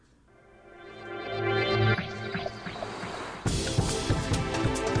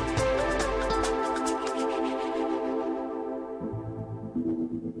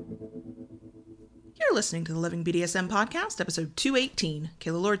You're listening to the Loving BDSM podcast, episode 218.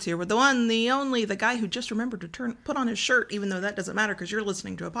 Kayla Lords here with the one, the only, the guy who just remembered to put on his shirt, even though that doesn't matter because you're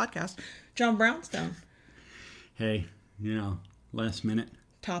listening to a podcast, John Brownstone. Hey, last minute.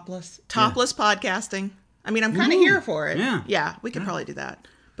 Topless podcasting. I mean, I'm kind of here for it. Yeah. We could probably do that,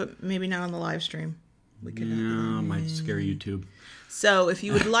 but maybe not on the live stream. We could. Might scare YouTube. So if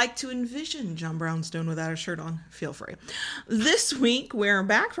you would like to envision John Brownstone without a shirt on, feel free. This week, we're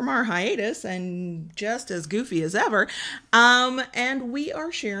back from our hiatus and just as goofy as ever. And we are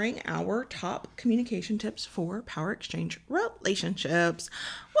sharing our top communication tips for power exchange relationships.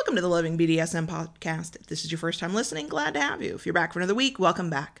 Welcome to the Loving BDSM podcast. If this is your first time listening, glad to have you. If you're back for another week, welcome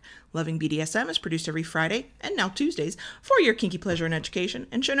back. Loving BDSM is produced every Friday and now Tuesdays for your kinky pleasure and education,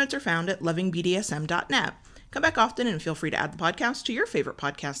 and show notes are found at lovingbdsm.net. Come back often and feel free to add the podcast to your favorite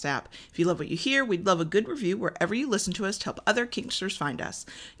podcast app. If you love what you hear, we'd love a good review wherever you listen to us to help other kinksters find us.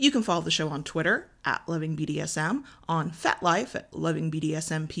 You can follow the show on Twitter at LovingBDSM, on FetLife at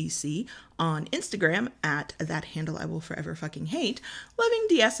LovingBDSMPC, on Instagram at that handle I will forever fucking hate,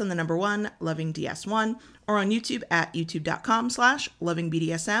 LovingDS and the number 1, LovingDS1, or on YouTube at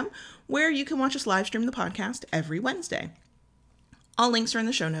youtube.com/LovingBDSM, where you can watch us live stream the podcast every Wednesday. All links are in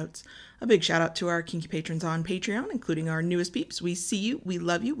the show notes. A big shout out to our kinky patrons on Patreon, including our newest peeps. We see you. We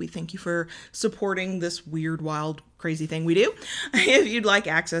love you. We thank you for supporting this weird, wild, crazy thing we do. If you'd like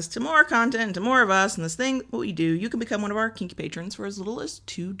access to more content and to more of us and this thing, what we do, you can become one of our kinky patrons for as little as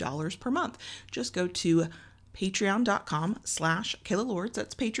 $2 per month. Just go to patreon.com/Kayla Lords.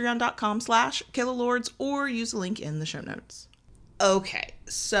 That's patreon.com/Kayla Lords, or use the link in the show notes. Okay,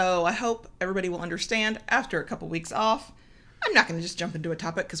 so I hope everybody will understand after a couple weeks off. I'm not going to just jump into a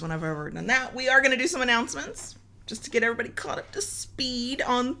topic because when I've ever done that, we are going to do some announcements just to get everybody caught up to speed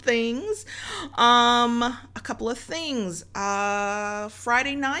on things. A couple of things.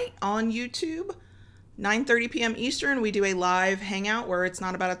 Friday night on YouTube, 9:30 p.m. Eastern, we do a live hangout where it's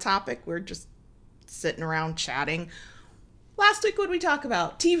not about a topic. We're just sitting around chatting. Last week, what did we talk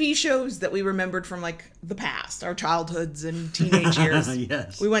about? TV shows that we remembered from the past, our childhoods and teenage years.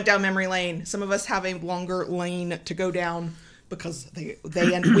 Yes. We went down memory lane. Some of us have a longer lane to go down because they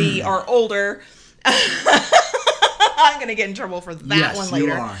and we are older. I'm going to get in trouble for that one later.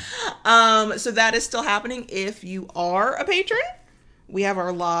 You are. So that is still happening. If you are a patron, we have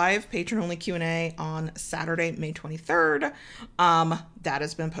our live patron-only Q&A on Saturday, May 23rd. That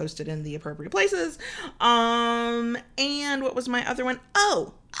has been posted in the appropriate places. And what was my other one?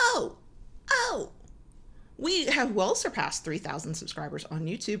 Oh. We have well surpassed 3,000 subscribers on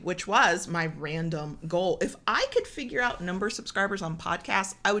YouTube, which was my random goal. If I could figure out number of subscribers on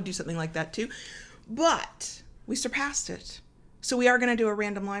podcasts, I would do something like that too. But we surpassed it. So we are going to do a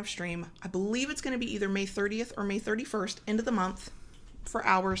random live stream. I believe it's going to be either May 30th or May 31st, end of the month, for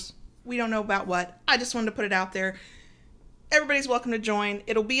hours. We don't know about what. I just wanted to put it out there. Everybody's welcome to join.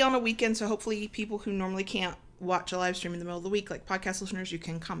 It'll be on a weekend, so hopefully people who normally can't watch a live stream in the middle of the week, like podcast listeners, you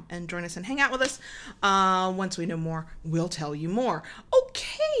can come and join us and hang out with us. Once we know more, we'll tell you more.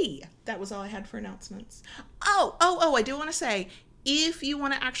 Okay, that was all I had for announcements. I do want to say, if you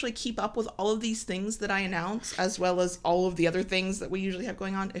want to actually keep up with all of these things that I announce, as well as all of the other things that we usually have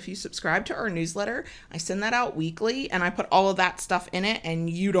going on, if you subscribe to our newsletter, I send that out weekly, and I put all of that stuff in it, and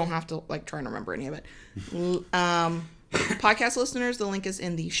you don't have to try and remember any of it. Podcast listeners, the link is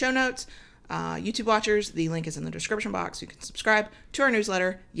in the show notes. YouTube watchers, the link is in the description box. You can subscribe to our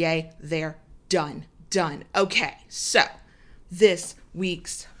newsletter. Yay, they're done. Okay, so this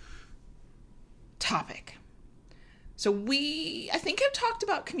week's topic. So I think have talked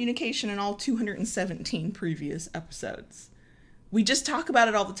about communication in all 217 previous episodes. We just talk about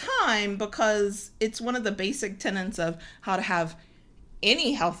it all the time because it's one of the basic tenets of how to have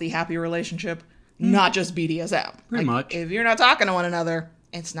any healthy, happy relationship, not just BDSM. Pretty much. If you're not talking to one another,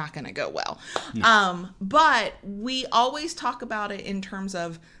 it's not going to go well. No. But we always talk about it in terms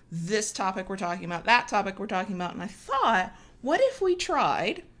of this topic we're talking about, that topic we're talking about. And I thought, what if we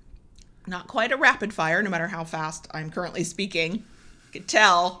tried, not quite a rapid fire, no matter how fast I'm currently speaking, you could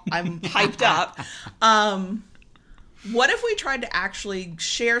tell I'm hyped up. What if we tried to actually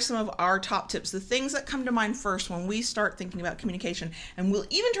share some of our top tips, the things that come to mind first when we start thinking about communication, and we'll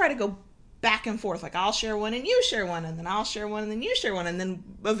even try to go back and forth, I'll share one and you share one, and then I'll share one and then you share one, and then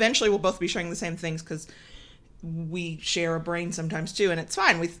eventually we'll both be sharing the same things because we share a brain sometimes too, and it's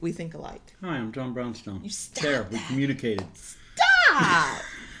fine. We think alike. Hi, I'm John Brownstone. You stop there, that. We communicated. Stop!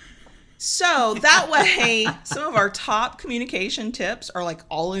 So that way, some of our top communication tips are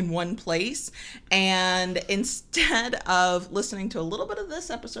all in one place. And instead of listening to a little bit of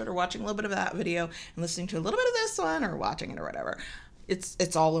this episode or watching a little bit of that video and listening to a little bit of this one or watching it or whatever,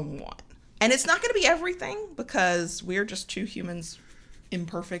 it's all in one. And it's not going to be everything because we're just two humans,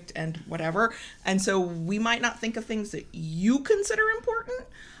 imperfect and whatever. And so we might not think of things that you consider important.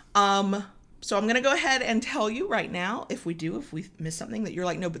 So I'm going to go ahead and tell you right now, if we miss something that you're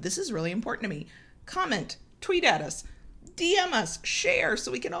like, no, but this is really important to me, comment, tweet at us, DM us, share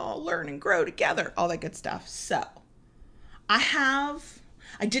so we can all learn and grow together, all that good stuff. So I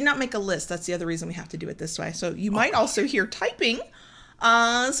did not make a list. That's the other reason we have to do it this way. So you might also hear typing.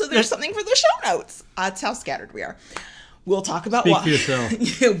 So there's something for the show notes. That's how scattered we are. We'll talk about Speak for yourself.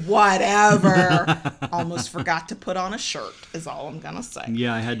 Whatever. Almost forgot to put on a shirt is all I'm going to say.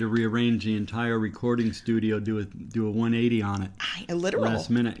 Yeah, I had to rearrange the entire recording studio, do a 180 on it. Literal.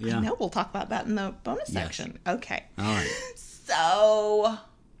 Last minute, yeah. I know. We'll talk about that in the bonus section. Okay. All right. So,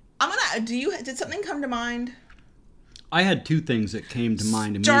 did something come to mind? I had two things that came to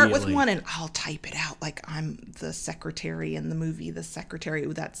mind immediately. Start with one and I'll type it out like I'm the secretary in the movie, The Secretary.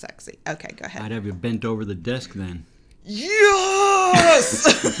 Ooh, that's sexy. Okay, go ahead. I'd have you bent over the desk then. Yes!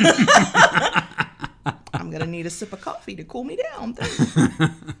 I'm going to need a sip of coffee to cool me down.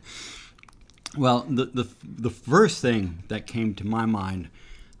 Well, the first thing that came to my mind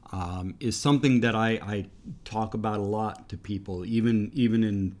is something that I talk about a lot to people, even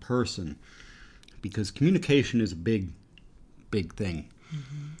in person, because communication is a big thing.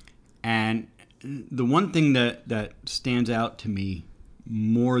 Mm-hmm. And the one thing that stands out to me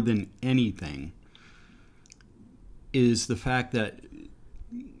more than anything is the fact that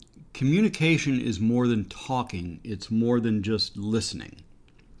communication is more than talking. It's more than just listening.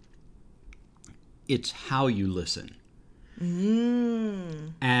 It's how you listen.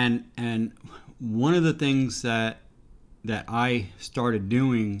 And one of the things that I started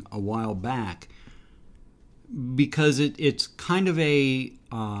doing a while back, because it's kind of a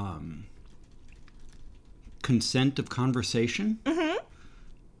consent of conversation. Mm-hmm.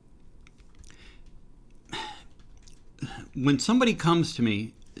 When somebody comes to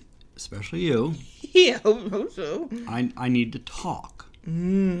me, especially you, yeah, I need to talk.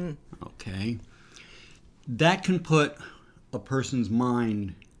 Okay. That can put a person's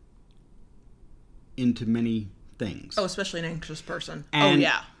mind into many things. Oh, especially an anxious person. And,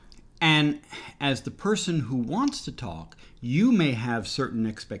 yeah. And as the person who wants to talk, you may have certain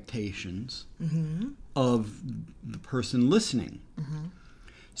expectations of the person listening. Mm-hmm.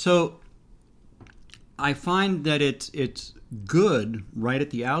 So I find that it's good right at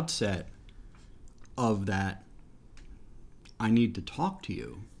the outset of that I need to talk to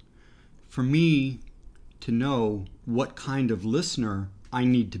you for me to know what kind of listener I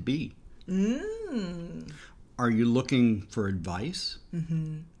need to be. Are you looking for advice?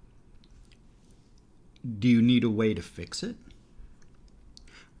 Mm-hmm. Do you need a way to fix it?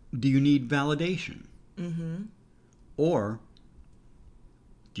 Do you need validation? Mm-hmm. Or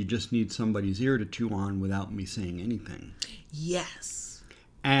do you just need somebody's ear to chew on without me saying anything? Yes.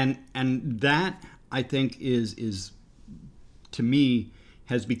 And that, I think, is to me,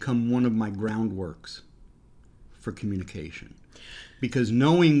 has become one of my groundworks for communication. Because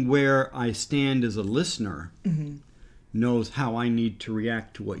knowing where I stand as a listener knows how I need to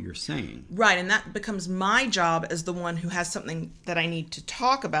react to what you're saying. Right, and that becomes my job as the one who has something that I need to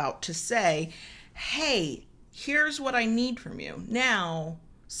talk about to say, hey, here's what I need from you. Now,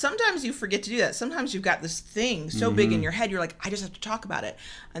 sometimes you forget to do that. Sometimes you've got this thing so big in your head, you're like, I just have to talk about it.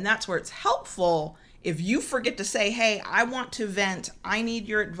 And that's where it's helpful if you forget to say, hey, I want to vent. I need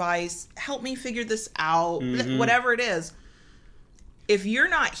your advice. Help me figure this out. Whatever it is. If you're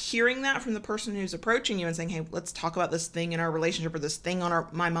not hearing that from the person who's approaching you and saying, hey, let's talk about this thing in our relationship or this thing on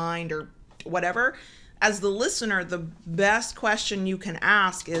my mind or whatever, as the listener, the best question you can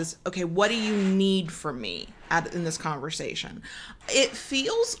ask is, okay, what do you need from me in this conversation? It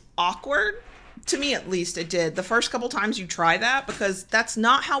feels awkward. To me, at least, it did. The first couple times you try that, because that's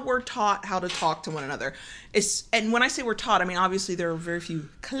not how we're taught how to talk to one another. And when I say we're taught, I mean, obviously there are very few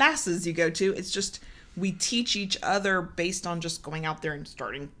classes you go to. It's just we teach each other based on just going out there and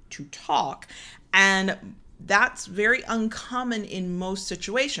starting to talk. And that's very uncommon in most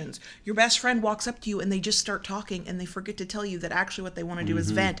situations. Your best friend walks up to you and they just start talking and they forget to tell you that actually what they want to do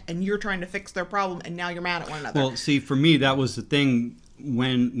is vent, and you're trying to fix their problem and now you're mad at one another. Well, see, for me, that was the thing.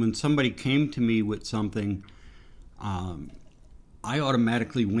 When somebody came to me with something, I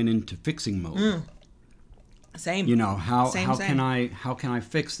automatically went into fixing mode. Same. You know, how can I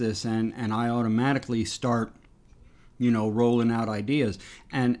fix this? And I automatically start, rolling out ideas.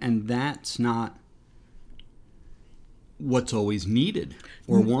 And that's not what's always needed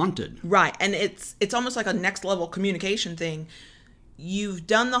or wanted. Right. And it's almost like a next level communication thing. you've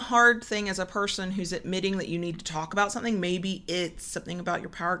done the hard thing as a person who's admitting that you need to talk about something. Maybe it's something about your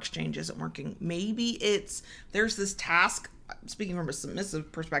power exchange isn't working. Maybe it's there's this task, speaking from a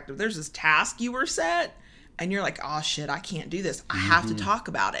submissive perspective, there's this task you were set and you're like, oh shit, I can't do this. I have to talk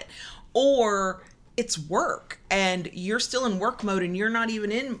about it. Or it's work and you're still in work mode and you're not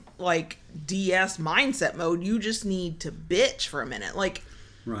even in like DS mindset mode. You just need to bitch for a minute. Like,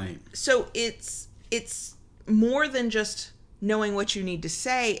 right. So it's more than just knowing what you need to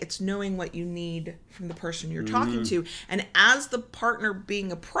say. It's knowing what you need from the person you're talking to. And as the partner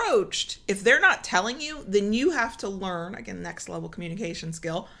being approached, if they're not telling you, then you have to learn, again, next level communication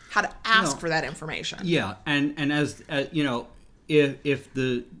skill, how to ask for that information. Yeah. And as you know, if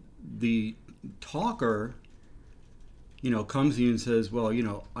the talker, you know, comes to you and says, well, you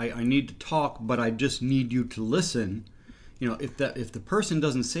know, I need to talk, but I just need you to listen. You know, if the person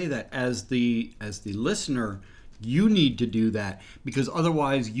doesn't say that, as the listener, you need to do that, because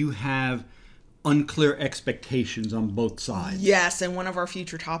otherwise you have unclear expectations on both sides. Yes, and one of our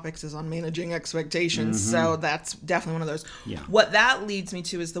future topics is on managing expectations, so that's definitely one of those. Yeah. What that leads me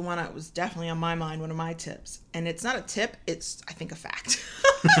to is the one that was definitely on my mind, one of my tips. And it's not a tip, it's, I think, a fact.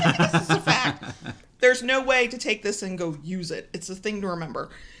 This is a fact. There's no way to take this and go use it. It's a thing to remember.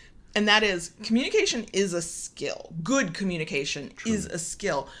 And that is, communication is a skill. Good communication is a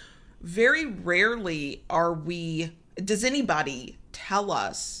skill. Very rarely does anybody tell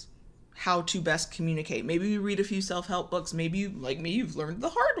us how to best communicate. Maybe you read a few self-help books. Maybe you, like me, you've learned the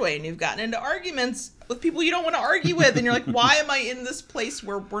hard way and you've gotten into arguments with people you don't want to argue with. And you're like, why am I in this place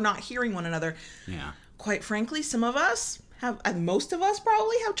where we're not hearing one another? Yeah. Quite frankly, some of us have, and most of us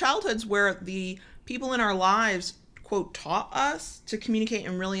probably have childhoods where the people in our lives, quote, taught us to communicate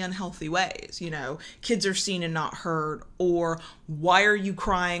in really unhealthy ways. You know, kids are seen and not heard, or why are you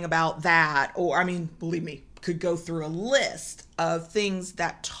crying about that? Or, I mean, believe me, could go through a list of things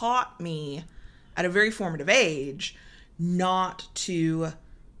that taught me at a very formative age not to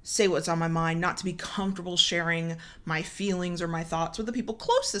say what's on my mind, not to be comfortable sharing my feelings or my thoughts with the people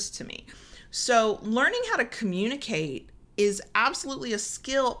closest to me. So learning how to communicate is absolutely a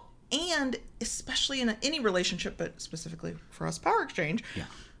skill, and especially in any relationship, but specifically for us, Power Exchange,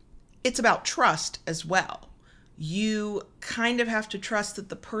 it's about trust as well. You kind of have to trust that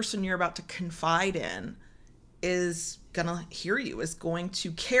the person you're about to confide in is going to hear you, is going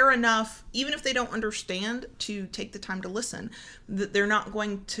to care enough, even if they don't understand, to take the time to listen, that they're not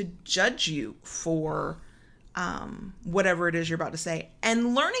going to judge you for whatever it is you're about to say.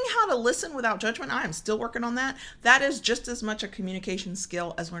 And learning how to listen without judgment, I am still working on that. That is just as much a communication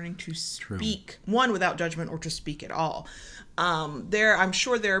skill as learning to speak, one, without judgment, or to speak at all. I'm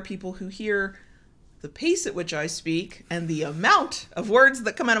sure there are people who hear the pace at which I speak and the amount of words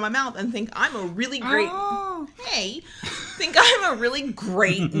that come out of my mouth and think I'm a really great, think I'm a really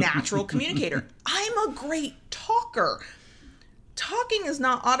great natural communicator. I'm a great talker. Talking is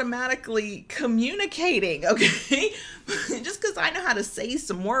not automatically communicating, okay? Just because I know how to say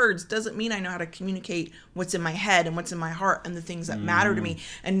some words doesn't mean I know how to communicate what's in my head and what's in my heart and the things that matter to me,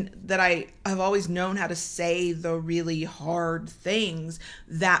 and that I have always known how to say the really hard things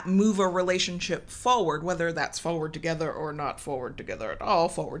that move a relationship forward, whether that's forward together or not forward together at all,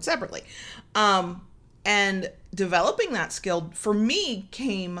 forward separately. And developing that skill for me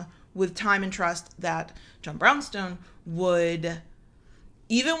came with time and trust that John Brownstone would,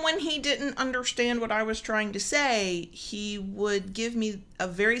 even when he didn't understand what I was trying to say, he would give me a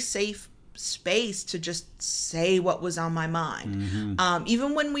very safe space to just say what was on my mind.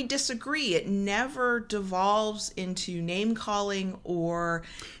 Even when we disagree, it never devolves into name calling or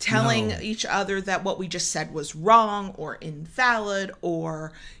telling each other that what we just said was wrong or invalid,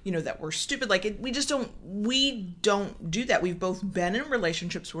 or, you know, that we're stupid. Like, we don't do that. We've both been in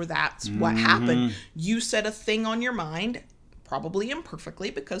relationships where that's what happened. You said a thing on your mind, probably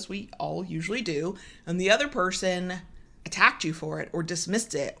imperfectly, because we all usually do, and the other person attacked you for it or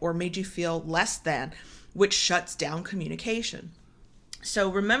dismissed it or made you feel less than, which shuts down communication. So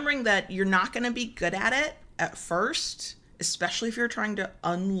remembering that you're not going to be good at it at first, especially if you're trying to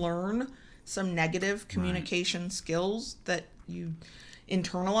unlearn some negative communication skills that you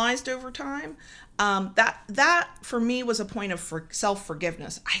internalized over time, that for me was a point of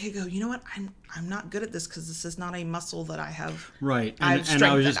self-forgiveness. I could go, you know what, I'm not good at this because this is not a muscle that I have. Right, and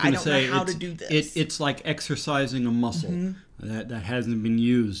I was just going to say, know how to do this. It's like exercising a muscle that hasn't been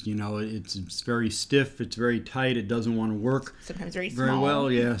used. You know, it's very stiff, it's very tight, it doesn't want to work. Sometimes very small. Very well,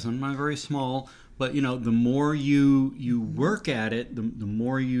 yeah, sometimes very small. But, you know, the more you work at it, the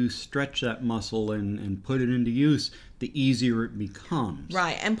more you stretch that muscle and put it into use, the easier it becomes.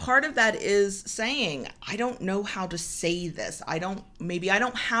 Right. And part of that is saying, I don't know how to say this. Maybe I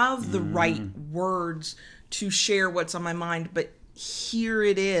don't have the right words to share what's on my mind, but here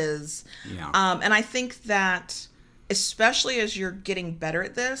it is. Yeah. And I think that, especially as you're getting better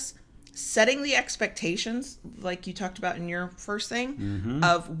at this, setting the expectations, like you talked about in your first thing,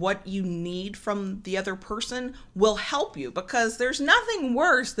 of what you need from the other person will help you, because there's nothing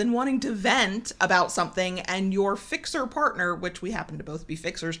worse than wanting to vent about something and your fixer partner, which we happen to both be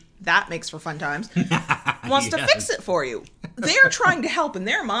fixers, that makes for fun times, wants to fix it for you. They're trying to help in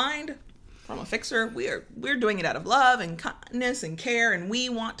their mind. From a fixer, we're doing it out of love and kindness and care, and we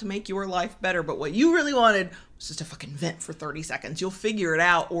want to make your life better. But what you really wanted was just to fucking vent for 30 seconds. You'll figure it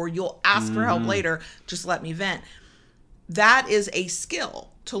out, or you'll ask for help later. Just let me vent. That is a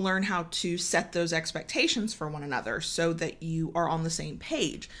skill, to learn how to set those expectations for one another so that you are on the same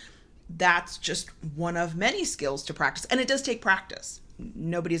page. That's just one of many skills to practice, and it does take practice.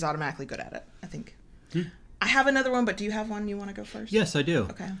 Nobody's automatically good at it, I think. I have another one, but do you have one you want to go first? Yes, I do.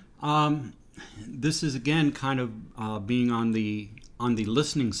 Okay. This is again kind of being on the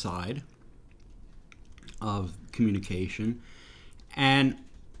listening side of communication, and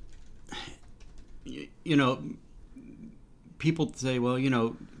you know, people say, well, you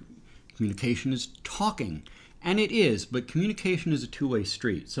know, communication is talking, and it is, but communication is a two-way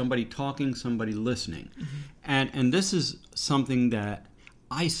street. Somebody talking, somebody listening, and this is something that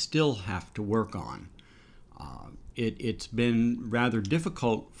I still have to work on. It's been rather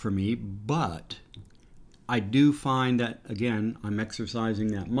difficult for me, but I do find that, again, I'm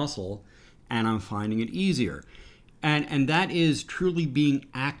exercising that muscle and I'm finding it easier. And that is truly being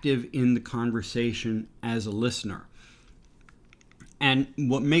active in the conversation as a listener. And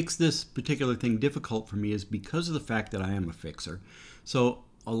what makes this particular thing difficult for me is because of the fact that I am a fixer. So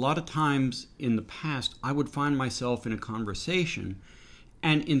a lot of times in the past, I would find myself in a conversation,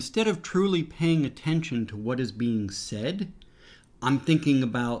 and instead of truly paying attention to what is being said, I'm thinking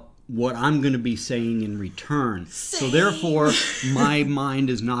about what I'm going to be saying in return. Same. So therefore, my mind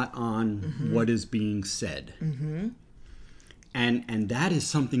is not on what is being said. And that is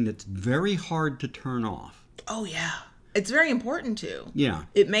something that's very hard to turn off. Oh, yeah. It's very important to. Yeah.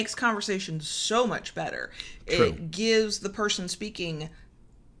 It makes conversations so much better. True. It gives the person speaking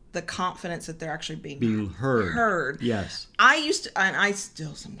the confidence that they're actually being heard. Yes. I used to, and I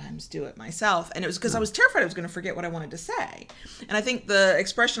still sometimes do it myself, and it was because I was terrified I was going to forget what I wanted to say. And I think the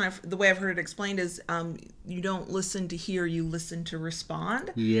expression, the way I've heard it explained is, you don't listen to hear, you listen to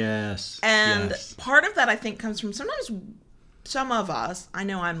respond. Yes. And part of that, I think, comes from sometimes some of us, I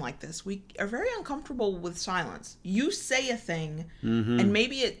know I'm like this, we are very uncomfortable with silence. You say a thing, and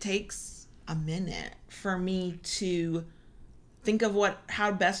maybe it takes a minute for me to think of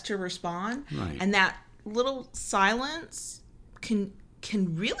how best to respond. Right. And that little silence can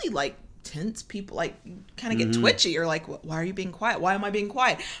really, like, tense people, like, kind of get twitchy, or like, why are you being quiet? Why am I being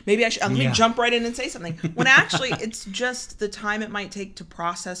quiet? Maybe I should, let me jump right in and say something. When actually it's just the time it might take to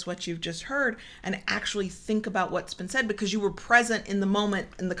process what you've just heard and actually think about what's been said, because you were present in the moment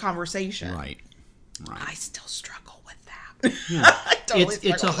in the conversation. Right. I still struggle with that. Yeah. I totally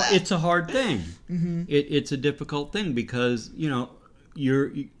struggle with that. It's a hard thing. It's a difficult thing because, you know,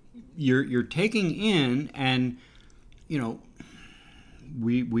 you're taking in, and, you know,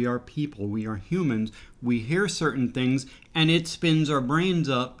 we are people, we are humans, we hear certain things, and it spins our brains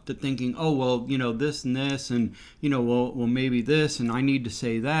up to thinking, oh, well, you know, this and this, and, you know, well maybe this, and I need to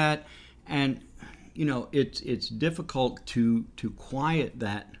say that. And, you know, it's difficult to quiet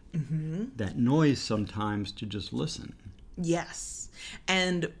that that noise sometimes, to just listen. Yes.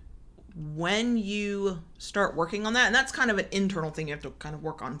 And when you start working on that, and that's kind of an internal thing you have to kind of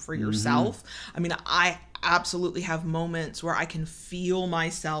work on for yourself. I mean, I absolutely have moments where I can feel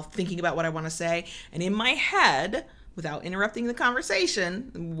myself thinking about what I want to say, and in my head, without interrupting the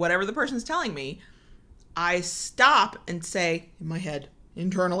conversation, whatever the person's telling me, I stop and say in my head,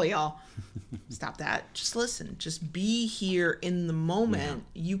 internally, I'll stop that. Just listen. Just be here in the moment.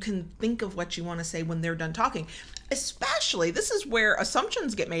 Yeah. You can think of what you want to say when they're done talking. Especially, this is where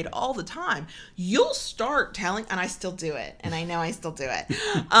assumptions get made all the time. You'll start telling, and I still do it, and I know I still do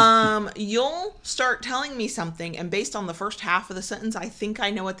it. You'll start telling me something, and based on the first half of the sentence, I think I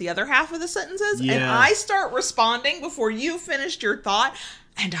know what the other half of the sentence is, and I start responding before you finished your thought,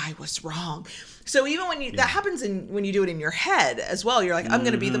 and I was wrong. So even when that happens when you do it in your head as well, you're like, I'm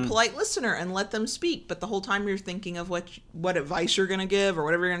going to be the polite listener and let them speak. But the whole time you're thinking of what advice you're going to give or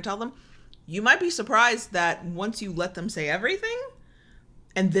whatever you're going to tell them, you might be surprised that once you let them say everything,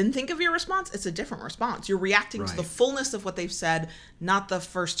 and then think of your response, it's a different response. You're reacting to the fullness of what they've said, not the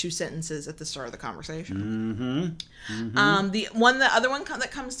first 2 sentences at the start of the conversation. The other one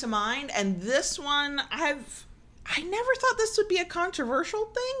that comes to mind, and this one I never thought this would be a controversial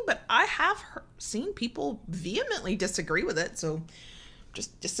thing, but I have seen people vehemently disagree with it. So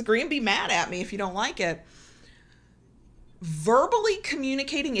just disagree and be mad at me if you don't like it. Verbally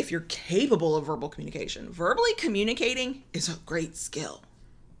communicating, if you're capable of verbal communication, verbally communicating is a great skill.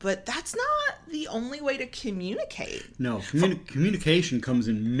 But that's not the only way to communicate. No, communication comes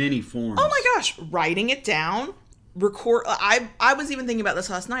in many forms. Oh my gosh, writing it down, record. I was even thinking about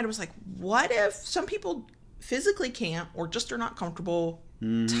this last night. I was like, what if some people physically can't or just are not comfortable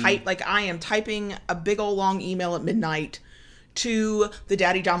type, like I am typing a big old long email at midnight to the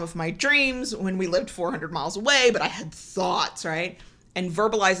daddy dom of my dreams when we lived 400 miles away, but I had thoughts, right? And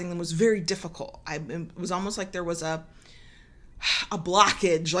verbalizing them was very difficult. It was almost like there was a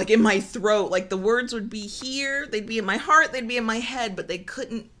blockage, like in my throat. Like the words would be here, they'd be in my heart, they'd be in my head, but they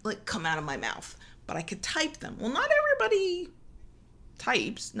couldn't like come out of my mouth. But I could type them. Well, not everybody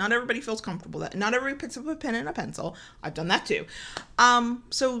types. Not everybody feels comfortable with that. Not everybody picks up a pen and a pencil. I've done that too.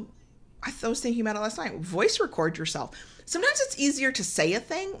 So I was thinking about it last night. Voice record yourself. Sometimes it's easier to say a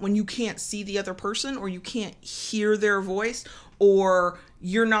thing when you can't see the other person, or you can't hear their voice, or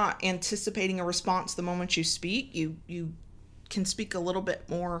you're not anticipating a response the moment you speak. You can speak a little bit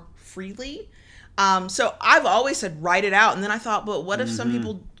more freely. So I've always said write it out. And then I thought, but what if some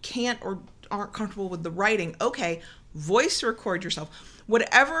people can't or aren't comfortable with the writing? Okay, voice record yourself.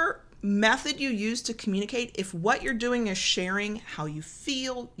 Whatever method you use to communicate, if what you're doing is sharing how you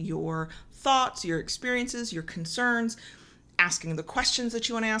feel, your thoughts, your experiences, your concerns, asking the questions that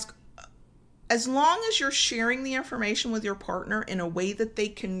you want to ask, as long as you're sharing the information with your partner in a way that they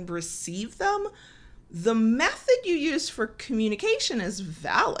can receive them, the method you use for communication is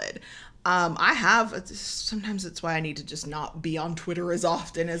valid. Sometimes it's why I need to just not be on Twitter as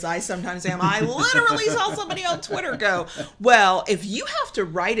often as I sometimes am. I literally saw somebody on Twitter go, well, if you have to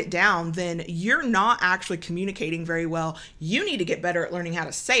write it down, then you're not actually communicating very well. You need to get better at learning how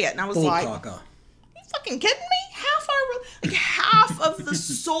to say it. And I was like, are you fucking kidding me? Half of the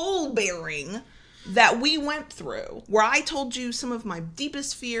soul bearing that we went through, where I told you some of my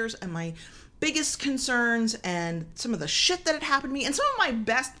deepest fears and my biggest concerns and some of the shit that had happened to me and some of my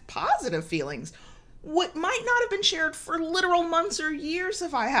best positive feelings, what might not have been shared for literal months or years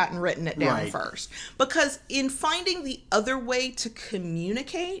if I hadn't written it down first. Because in finding the other way to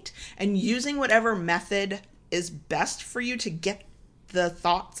communicate and using whatever method is best for you to get the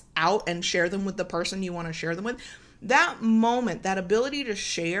thoughts out and share them with the person you want to share them with, that moment, that ability to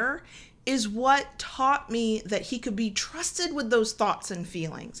share is what taught me that he could be trusted with those thoughts and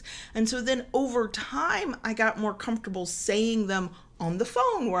feelings. And so then over time, I got more comfortable saying them on the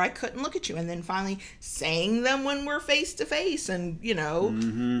phone where I couldn't look at you. And then finally saying them when we're face to face and,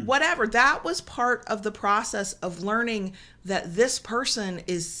 whatever. That was part of the process of learning that this person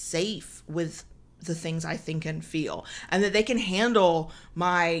is safe with the things I think and feel, and that they can handle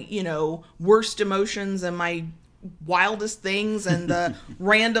my, worst emotions and my wildest things and the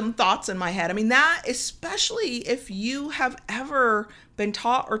random thoughts in my head. I mean, that, especially if you have ever been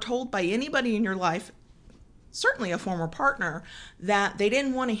taught or told by anybody in your life, certainly a former partner, that they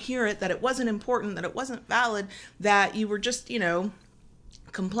didn't want to hear it, that it wasn't important, that it wasn't valid, that you were just,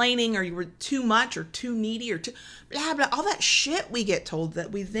 complaining, or you were too much or too needy or too blah, blah, all that shit we get told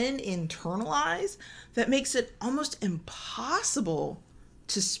that we then internalize, that makes it almost impossible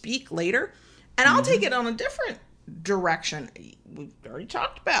to speak later. And I'll take it on a different direction. We've already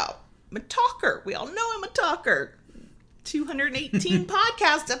talked about I'm a talker. We all know I'm a talker. 218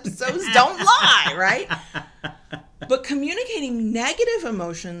 podcast episodes don't lie, right? But communicating negative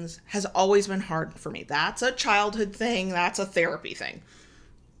emotions has always been hard for me. That's a childhood thing. That's a therapy thing.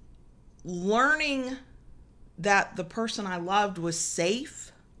 Learning that the person I loved was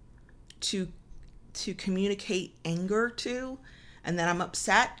safe to communicate anger to, and that I'm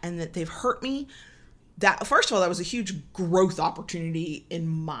upset and that they've hurt me. That, first of all, that was a huge growth opportunity in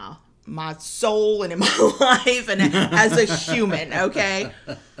my soul and in my life and as a human, okay?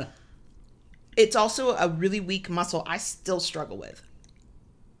 It's also a really weak muscle I still struggle with.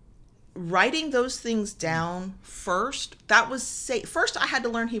 Writing those things down first, that was safe. First, I had to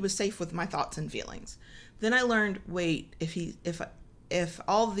learn he was safe with my thoughts and feelings. Then I learned, wait, if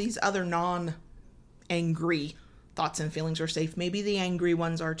all these other non-angry thoughts and feelings are safe, maybe the angry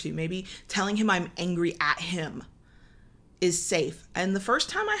ones are too. Maybe telling him I'm angry at him is safe. And the first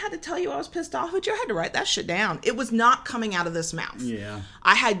time I had to tell you I was pissed off at you, I had to write that shit down. It was not coming out of this mouth. Yeah.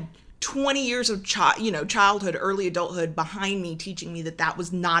 I had 20 years of childhood, early adulthood behind me teaching me that that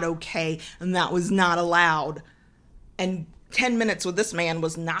was not okay and that was not allowed. And 10 minutes with this man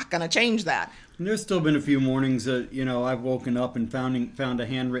was not going to change that. And there's still been a few mornings that, I've woken up and found a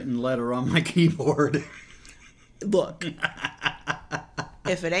handwritten letter on my keyboard. Look,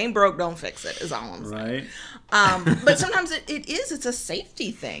 if it ain't broke, don't fix it, is all I'm saying. Right. But sometimes it's a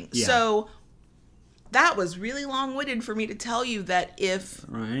safety thing. Yeah. So that was really long-winded for me to tell you that if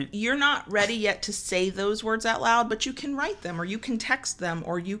you're not ready yet to say those words out loud, but you can write them, or you can text them,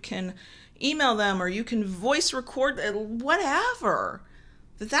 or you can email them, or you can voice record, whatever.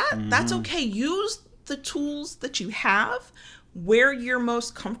 That's okay. Use the tools that you have where you're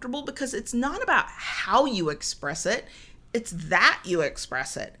most comfortable, because it's not about how you express it. It's that you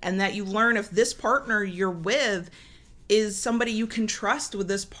express it, and that you learn if this partner you're with is somebody you can trust with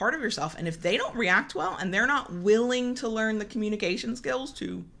this part of yourself. And if they don't react well and they're not willing to learn the communication skills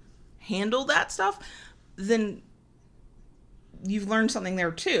to handle that stuff, then you've learned something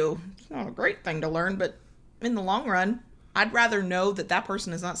there too. It's not a great thing to learn, but in the long run, I'd rather know that that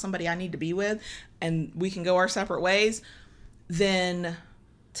person is not somebody I need to be with and we can go our separate ways than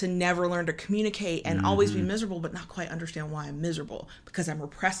to never learn to communicate and always be miserable, but not quite understand why I'm miserable, because I'm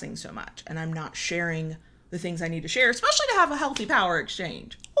repressing so much and I'm not sharing the things I need to share, especially to have a healthy power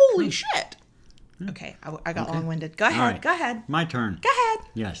exchange. Holy shit. Okay, I got long-winded. Go ahead. Right. Go ahead. My turn. Go ahead.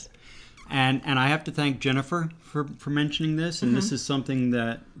 Yes. And I have to thank Jennifer for mentioning this. And this is something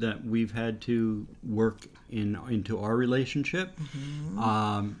that we've had to work into our relationship.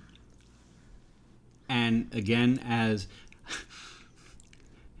 And again, as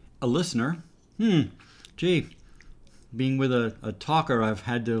a listener, being with a talker, I've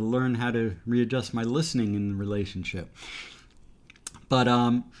had to learn how to readjust my listening in the relationship. But,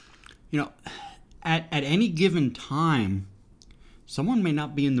 at any given time, someone may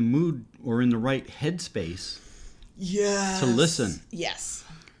not be in the mood or in the right headspace to listen. Yes.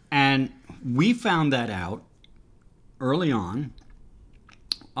 And we found that out early on.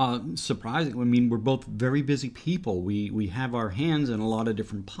 Surprisingly, I mean, we're both very busy people. We have our hands in a lot of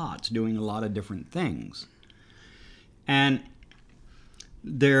different pots, doing a lot of different things. And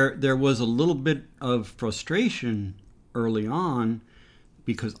there was a little bit of frustration early on,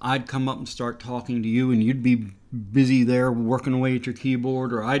 because I'd come up and start talking to you and you'd be busy there working away at your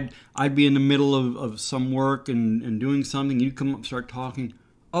keyboard, or I'd be in the middle of some work and doing something. You'd come up and start talking.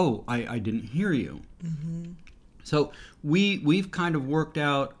 Oh, I didn't hear you. So we've kind of worked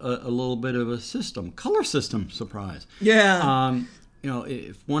out a little bit of a color system, surprise. Yeah.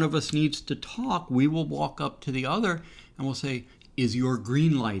 If one of us needs to talk, we will walk up to the other and we'll say, is your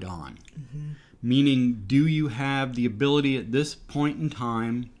green light on? Meaning, do you have the ability at this point in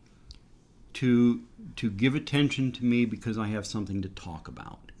time to give attention to me because I have something to talk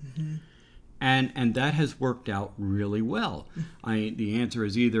about? And that has worked out really well. The answer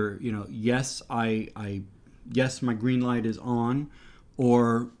is either, yes, yes, my green light is on,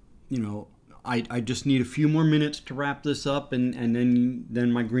 or, I just need a few more minutes to wrap this up, and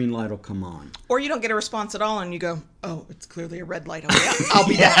then my green light will come on. Or you don't get a response at all, and you go, oh, it's clearly a red light. I'll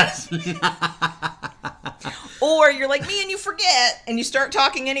be back. Or you're like me and you forget, and you start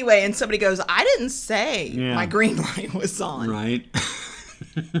talking anyway, and somebody goes, I didn't say my green light was on. Right.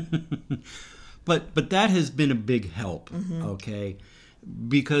 But that has been a big help, okay?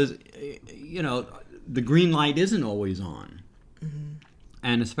 Because, the green light isn't always on.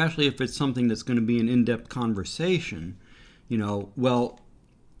 And especially if it's something that's going to be an in-depth conversation, well,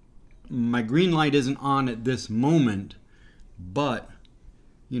 my green light isn't on at this moment, but,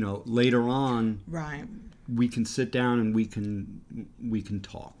 later on, we can sit down and we can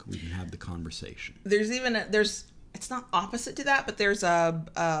talk. We can have the conversation. It's not opposite to that, but there's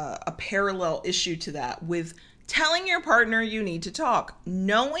a parallel issue to that with telling your partner you need to talk.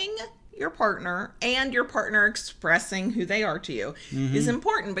 Knowing your partner and your partner expressing who they are to you is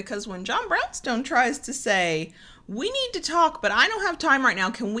important, because when John Brownstone tries to say, we need to talk, but I don't have time right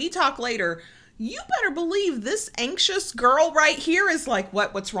now, can we talk later? You better believe this anxious girl right here is like,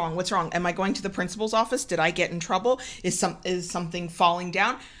 what's wrong? What's wrong? Am I going to the principal's office? Did I get in trouble? Is something falling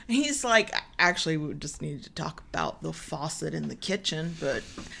down? And he's like, actually, we just need to talk about the faucet in the kitchen. But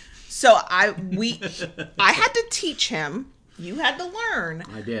so I had to teach him. You had to learn.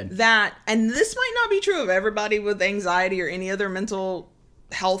 I did. That, and this might not be true of everybody with anxiety or any other mental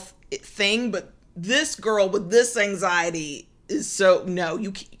health thing, but this girl with this anxiety is so, no,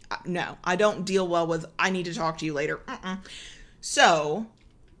 I don't deal well with, I need to talk to you later. So,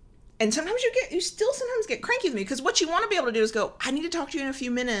 and sometimes you still sometimes get cranky with me, because what you want to be able to do is go, I need to talk to you in a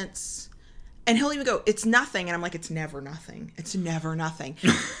few minutes, And he'll even go, it's nothing. And I'm like, it's never nothing. It's never nothing.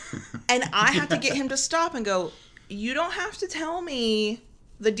 And I have to get him to stop and go, you don't have to tell me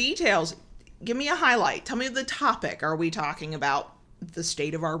the details. Give me a highlight. Tell me the topic. Are we talking about the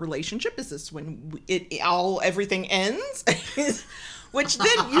state of our relationship? Is this when everything ends? Which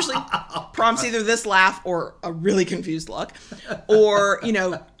then usually prompts either this laugh or a really confused look. Or,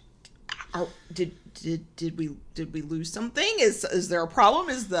 did we lose something? Is there a problem?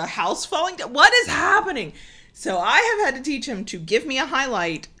 Is the house falling down? What is happening? So I have had to teach him to give me a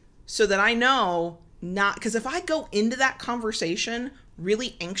highlight so that I know not, because if I go into that conversation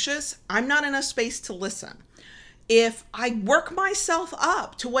really anxious, I'm not in a space to listen. If I work myself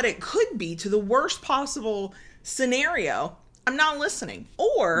up to what it could be, to the worst possible scenario, I'm not listening.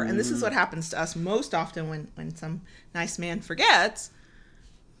 Or, and this is what happens to us most often when some nice man forgets,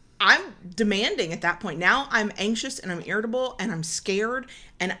 I'm demanding at that point. Now I'm anxious and I'm irritable and I'm scared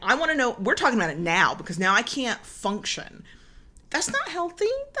and I want to know, we're talking about it now because now I can't function. That's not healthy.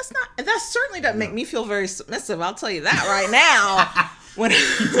 That certainly doesn't make me feel very submissive. I'll tell you that right now.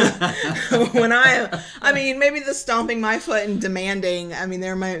 I mean, maybe the stomping my foot and demanding,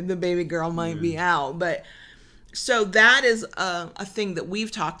 the baby girl might be out, but so that is a thing that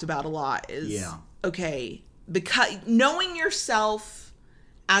we've talked about a lot is, okay, because knowing yourself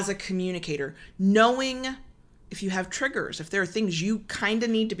as a communicator, knowing if you have triggers, if there are things you kind of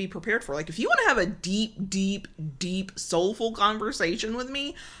need to be prepared for. Like if you want to have a deep, soulful conversation with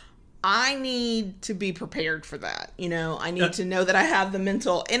me, I need to be prepared for that. I need to know that I have the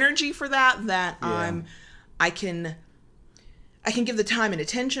mental energy for that, I can give the time and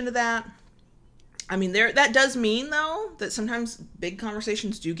attention to that. That does mean, though, that sometimes big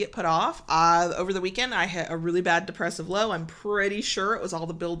conversations do get put off. Over the weekend, I had a really bad depressive low. I'm pretty sure it was all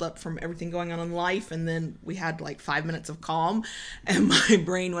the buildup from everything going on in life. And then we had like 5 minutes of calm. And my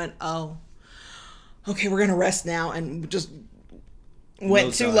brain went, oh, okay, we're going to rest now. And just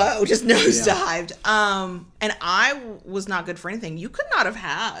went too low, just nosedived. And I was not good for anything. You could not have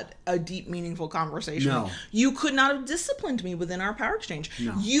had a deep, meaningful conversation. No. You could not have disciplined me within our power exchange.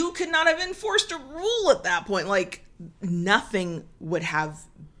 No. You could not have enforced a rule at that point. Like, nothing would have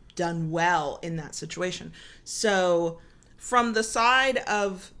done well in that situation. So from the side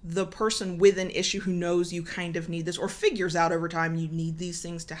of the person with an issue who knows you kind of need this or figures out over time you need these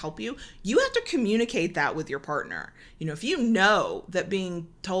things to help you, you have to communicate that with your partner. If you know that being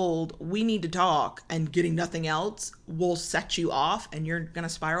told we need to talk and getting nothing else will set you off and you're going to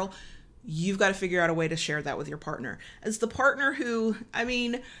spiral, you've got to figure out a way to share that with your partner. As the partner who,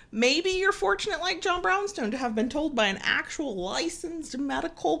 maybe you're fortunate like John Brownstone to have been told by an actual licensed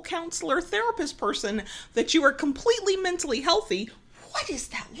medical counselor therapist person that you are completely mentally healthy. What is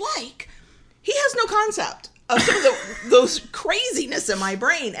that like? He has no concept of some of those craziness in my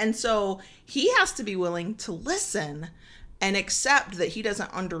brain. And so he has to be willing to listen and accept that he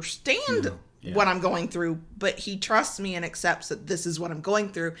doesn't understand what I'm going through, but he trusts me and accepts that this is what I'm going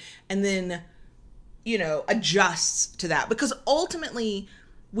through, and then, adjusts to that, because ultimately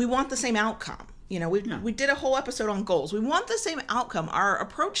we want the same outcome. We did a whole episode on goals. We want the same outcome. Our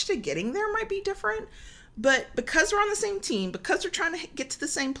approach to getting there might be different, but because we're on the same team, because we're trying to get to the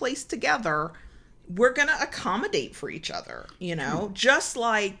same place together, we're going to accommodate for each other, just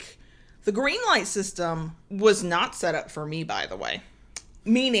like the green light system was not set up for me, by the way,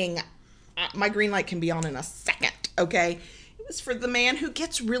 meaning my green light can be on in a second, okay? It was for the man who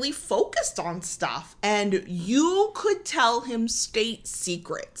gets really focused on stuff, and you could tell him state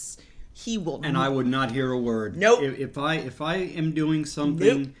secrets. He will. And I would not hear a word. Nope. If I am doing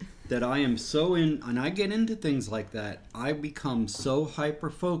something that I am so in, and I get into things like that, I become so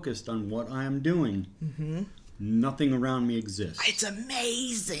hyper-focused on what I am doing, nothing around me exists. It's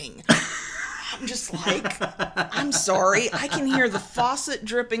amazing. I'm just like, I'm sorry. I can hear the faucet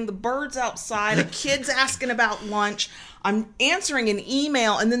dripping, the birds outside, a kid's asking about lunch. I'm answering an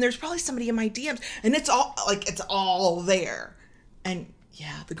email, and then there's probably somebody in my DMs, and it's all there. And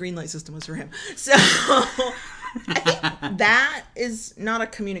yeah, the green light system was for him. So I think that is not a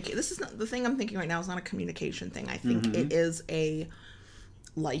communication. This is not the thing I'm thinking right now. Is not a communication thing. I think it is a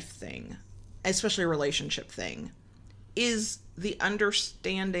life thing, especially a relationship thing. Is the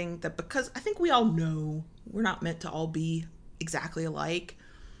understanding that, because I think we all know we're not meant to all be exactly alike,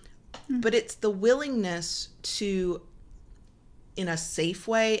 but it's the willingness to, in a safe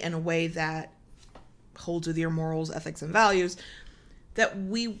way, in a way that holds with your morals, ethics, and values, that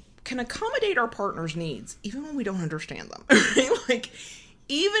we can accommodate our partner's needs, even when we don't understand them. Right? Like,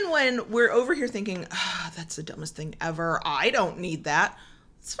 even when we're over here thinking, that's the dumbest thing ever, I don't need that.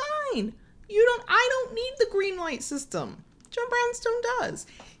 It's fine. I don't need the green light system. John Brownstone does.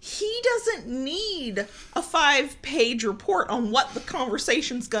 He doesn't need a 5-page report on what the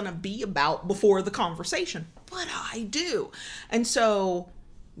conversation's going to be about before the conversation, but I do. And so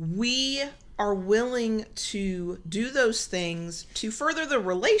we are willing to do those things to further the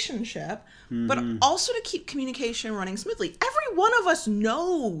relationship, but also to keep communication running smoothly. Every one of us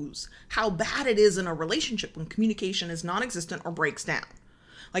knows how bad it is in a relationship when communication is non-existent or breaks down.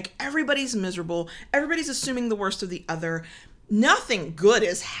 Like, everybody's miserable. Everybody's assuming the worst of the other. Nothing good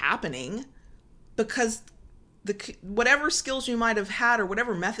is happening because whatever skills you might have had or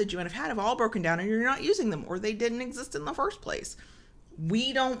whatever methods you might have had have all broken down and you're not using them, or they didn't exist in the first place.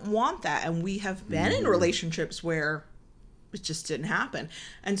 We don't want that. And we have been in relationships where it just didn't happen.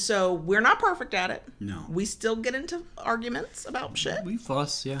 And so we're not perfect at it. No. We still get into arguments about shit. We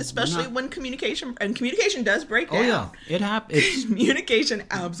fuss, yeah. Especially when communication does break down. Oh, yeah. It happens. Communication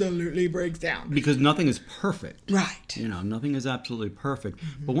absolutely breaks down. Because nothing is perfect. Right. You know, nothing is absolutely perfect.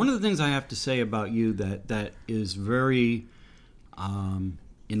 But one of the things I have to say about you that is very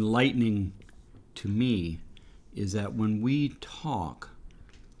enlightening to me is that when we talk,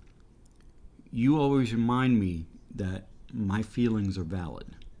 you always remind me that my feelings are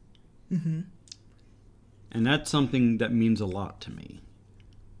valid. And that's something that means a lot to me.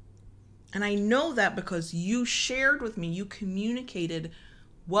 And I know that because you shared with me, you communicated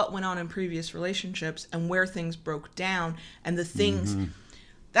what went on in previous relationships and where things broke down and the things.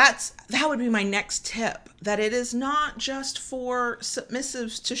 That would be my next tip, that it is not just for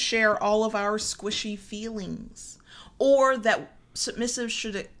submissives to share all of our squishy feelings, or that submissives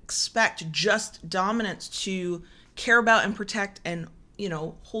should expect just dominants to care about and protect and,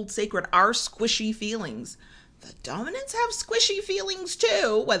 hold sacred our squishy feelings. The dominants have squishy feelings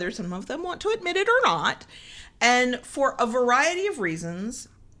too, whether some of them want to admit it or not. And for a variety of reasons,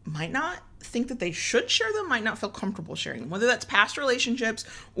 might not think that they should share them, might not feel comfortable sharing them, whether that's past relationships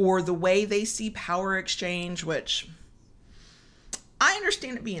or the way they see power exchange, which I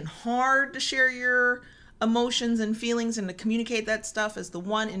understand it being hard to share your emotions and feelings and to communicate that stuff as the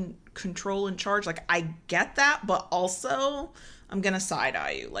one in control and charge. Like, I get that, but also I'm gonna side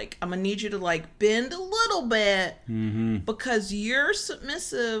eye you. Like, I'm gonna need you to bend a little bit because your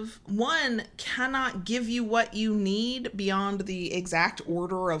submissive one cannot give you what you need beyond the exact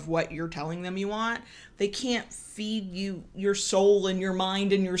order of what you're telling them you want. They can't feed you your soul and your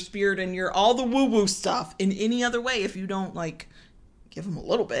mind and your spirit and your all the woo-woo stuff in any other way if you don't give them a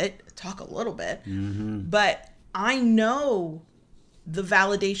little bit, talk a little bit. But I know the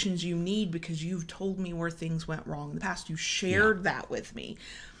validations you need because you've told me where things went wrong in the past. You shared that with me.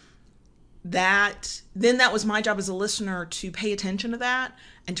 Then that was my job as a listener to pay attention to that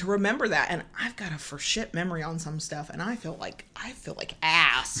and to remember that. And I've got a for shit memory on some stuff, and I feel like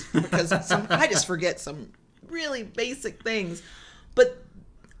ass because I just forget some really basic things. But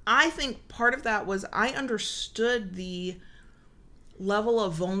I think part of that was I understood the level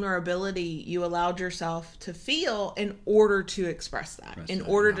of vulnerability you allowed yourself to feel in order to express that, in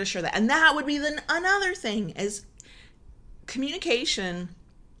order to share that. And that would be another thing is communication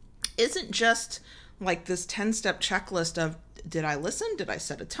isn't just this 10-step checklist of, did I listen? Did I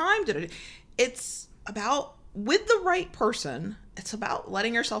set a time? It's about, with the right person, it's about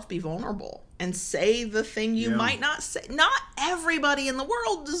letting yourself be vulnerable and say the thing you might not say. Not everybody in the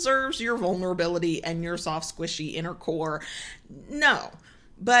world deserves your vulnerability and your soft, squishy inner core. No.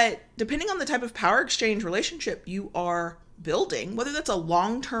 But depending on the type of power exchange relationship you are building, whether that's a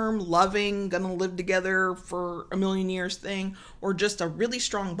long-term, loving, gonna live together for a million years thing, or just a really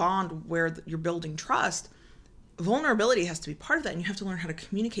strong bond where you're building trust, vulnerability has to be part of that, and you have to learn how to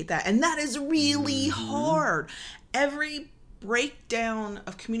communicate that. And that is really hard. Every breakdown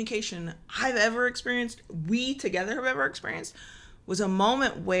of communication I've ever experienced, we together have ever experienced, was a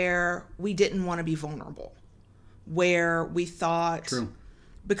moment where we didn't want to be vulnerable, where we thought,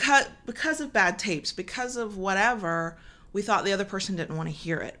 because of bad tapes, because of whatever, we thought the other person didn't want to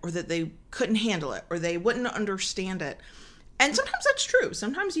hear it, or that they couldn't handle it, or they wouldn't understand it. And sometimes that's true.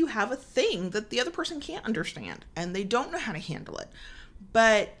 Sometimes you have a thing that the other person can't understand and they don't know how to handle it.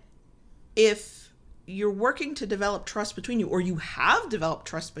 But if you're working to develop trust between you, or you have developed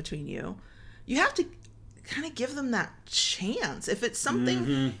trust between you, you have to kind of give them that chance. If it's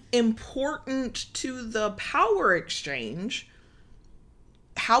something important to the power exchange,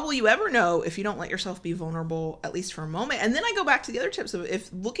 how will you ever know if you don't let yourself be vulnerable, at least for a moment? And then I go back to the other tips of, if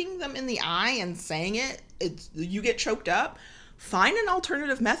looking them in the eye and saying it, you get choked up, find an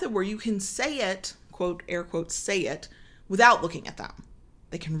alternative method where you can say it, quote, air quotes, say it, without looking at them.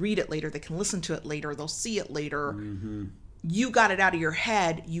 They can read it later. They can listen to it later. They'll see it later. you got it out of your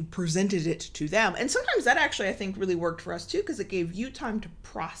head, you presented it to them. And sometimes that actually, I think, really worked for us too, because it gave you time to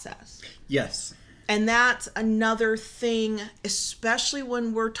process. Yes. And that's another thing, especially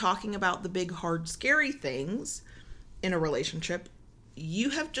when we're talking about the big, hard, scary things in a relationship.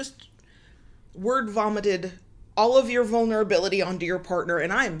 You have just word vomited all of your vulnerability onto your partner,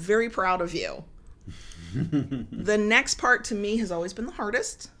 and I am very proud of you. The next part to me has always been the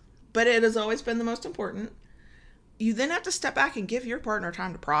hardest, but it has always been the most important. You then have to step back and give your partner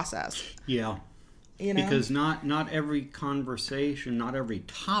time to process. Yeah. You know? Because not every conversation, not every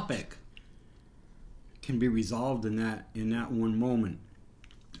topic can be resolved in that one moment.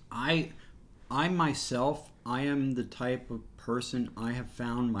 I myself, I am the type of person, I have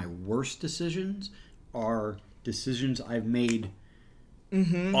found my worst decisions are decisions I've made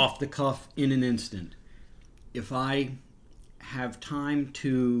off the cuff in an instant. If I have time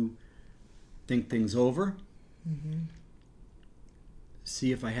to think things over,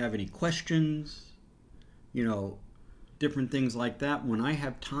 see if I have any questions, different things like that. When I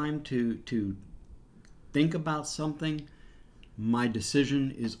have time to think about something, my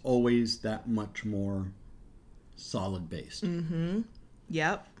decision is always that much more solid based.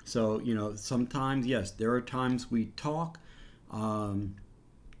 Yep. So, sometimes, yes, there are times we talk. Kayla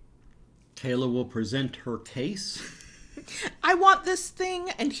will present her case. I want this thing,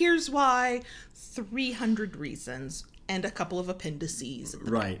 and here's why. 300 reasons, and a couple of appendices.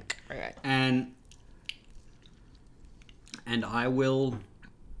 Right. Right. And I will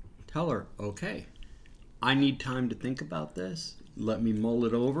tell her, okay, I need time to think about this. Let me mull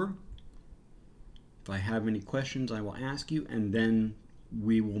it over. If I have any questions, I will ask you, and then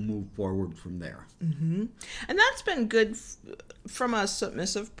we will move forward from there. And that's been good from a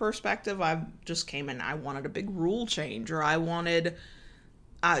submissive perspective. I just came in, I wanted a big rule change, or I wanted,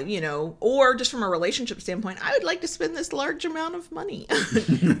 or just from a relationship standpoint, I would like to spend this large amount of money.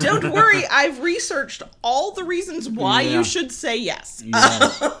 Don't worry, I've researched all the reasons why you should say yes.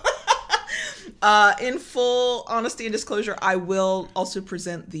 Yeah. In full honesty and disclosure, I will also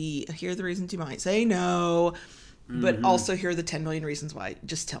present here are the reasons you might say no, but also here are the 10 million reasons why.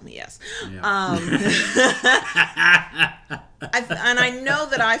 Just tell me yes. Yeah. And I know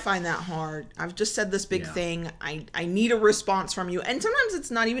that I find that hard. I've just said this big thing. I need a response from you. And sometimes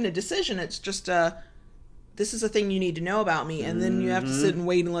it's not even a decision. It's just this is a thing you need to know about me. And then you have to sit and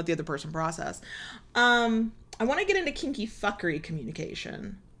wait and let the other person process. I want to get into kinky fuckery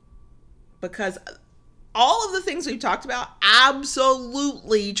communication, because all of the things we've talked about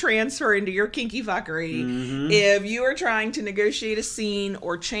absolutely transfer into your kinky fuckery. If you are trying to negotiate a scene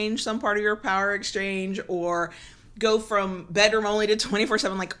or change some part of your power exchange or go from bedroom only to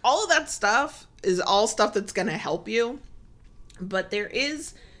 24/7, like all of that stuff is all stuff that's going to help you. But there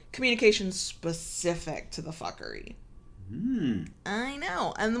is communication specific to the fuckery. I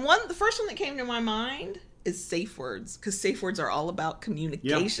know. And the first one that came to my mind is safe words, because safe words are all about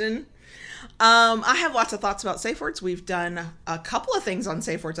communication. Yep. I have lots of thoughts about safe words. We've done a couple of things on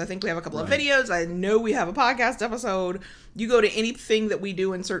safe words. I think we have a couple of videos. I know we have a podcast episode. You go to anything that we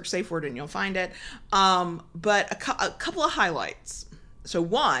do and search safe word and you'll find it. But a couple of highlights. So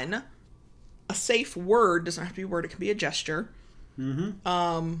one, a safe word doesn't have to be a word. It can be a gesture.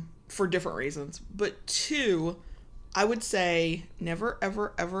 For different reasons. But two, I would say never,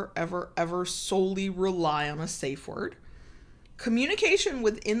 ever, ever, ever, ever solely rely on a safe word. Communication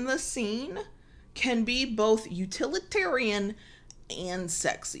within the scene can be both utilitarian and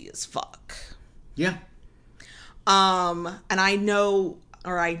sexy as fuck. Yeah. And I know,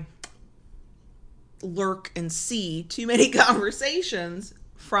 or I lurk and see too many conversations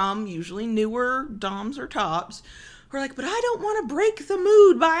from usually newer doms or tops who are like, but I don't want to break the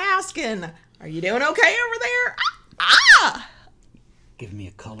mood by asking, are you doing okay over there? Give me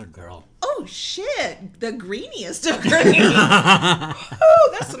a color, girl. Oh, shit. The greeniest of green. Oh,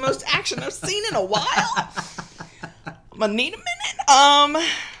 that's the most action I've seen in a while. I'm gonna need a minute.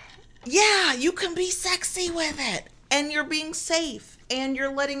 Yeah, you can be sexy with it. And you're being safe. And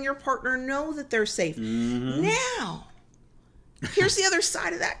you're letting your partner know that they're safe. Now, here's the other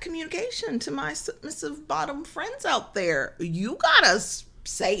side of that communication to my submissive bottom friends out there. You gotta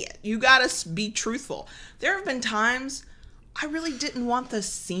say it. You gotta be truthful. There have been times I really didn't want the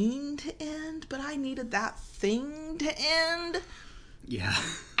scene to end, but I needed that thing to end. Yeah.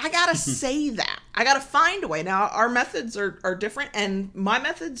 I gotta say that. I gotta find a way. Now, our methods are different, and my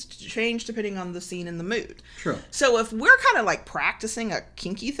methods change depending on the scene and the mood. True. So if we're kind of like practicing a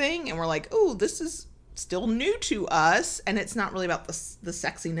kinky thing, and we're like, oh, this is still new to us, and it's not really about the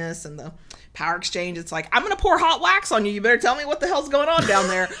sexiness and the power exchange. It's like, I'm gonna pour hot wax on you. You better tell me what the hell's going on down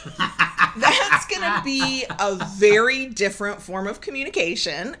there. That's going to be a very different form of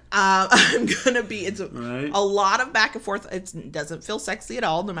communication. It's Right. a lot of back and forth. It doesn't feel sexy at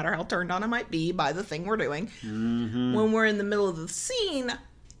all, no matter how turned on I might be by the thing we're doing. Mm-hmm. When we're in the middle of the scene,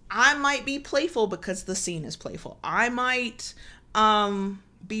 I might be playful because the scene is playful. I might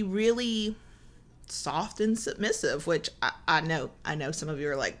be really soft and submissive, which I know some of you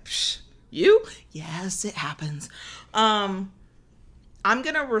are like, psh, you? Yes, it happens. I'm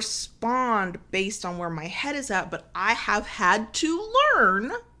going to respond based on where my head is at, but I have had to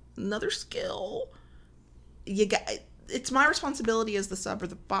learn another skill. It's my responsibility as the sub or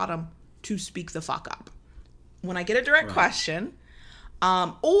the bottom to speak the fuck up. When I get a direct question,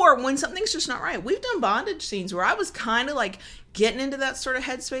 or when something's just not right. We've done bondage scenes where I was kind of like getting into that sort of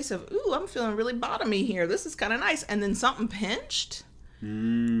headspace of, ooh, I'm feeling really bottomy here. This is kind of nice. And then something pinched.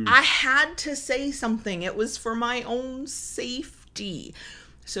 I had to say something. It was for my own safety.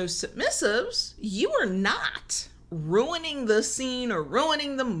 So submissives, you are not ruining the scene or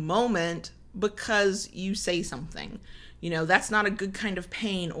ruining the moment because you say something. That's not a good kind of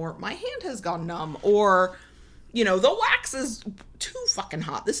pain, or my hand has gone numb, or the wax is too fucking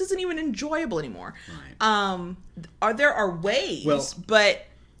hot. This isn't even enjoyable anymore. Right. There are ways, Well, but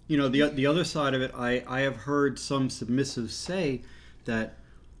the other side of it, I have heard some submissives say that,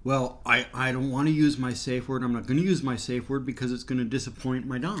 well, I don't want to use my safe word. I'm not going to use my safe word because it's going to disappoint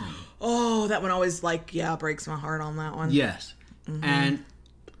my dom. Oh, that one always breaks my heart on that one. Yes. Mm-hmm. And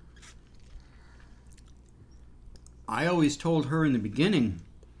I always told her in the beginning,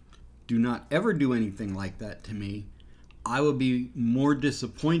 do not ever do anything like that to me. I will be more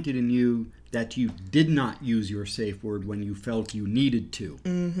disappointed in you that you did not use your safe word when you felt you needed to.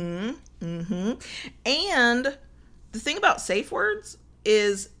 Mm-hmm. Mm-hmm. And the thing about safe words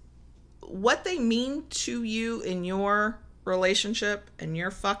is what they mean to you in your relationship and your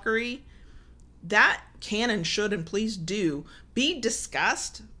fuckery, that can and should and please do be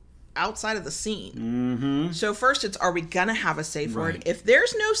discussed outside of the scene. Mm-hmm. So first it's, are we gonna have a safe Right. word? If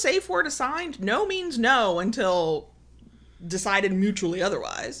there's no safe word assigned, no means no until decided mutually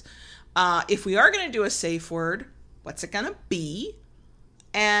otherwise. If we are gonna do a safe word, what's it gonna be?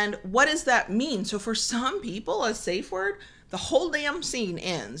 And what does that mean? So for some people, a safe word, the whole damn scene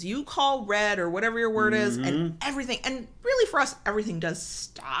ends. You call red or whatever your word is, and everything, and really for us, everything does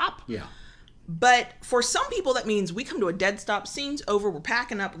stop. Yeah. But for some people, that means we come to a dead stop. Scene's over. We're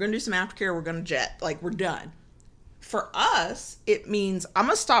packing up. We're going to do some aftercare. We're going to jet. Like, we're done. For us, it means I'm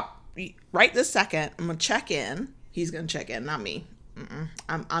going to stop right this second. I'm going to check in. He's going to check in, not me.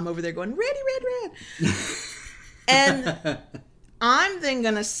 I'm over there going, red. And I'm then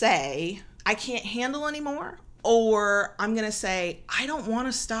going to say, I can't handle anymore. Or I'm going to say, I don't want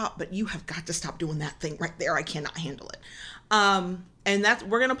to stop, but you have got to stop doing that thing right there. I cannot handle it. And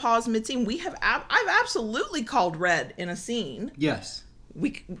we're going to pause mid-scene. I've absolutely called red in a scene. Yes.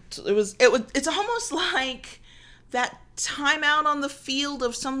 It's almost like that timeout on the field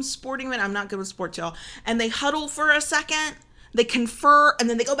of some sporting event. I'm not good with sports, y'all. And they huddle for a second, they confer, and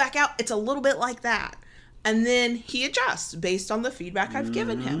then they go back out. It's a little bit like that. And then he adjusts based on the feedback I've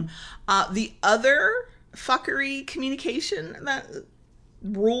given him. The other fuckery communication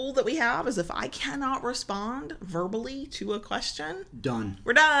rule that we have is if I cannot respond verbally to a question, Done.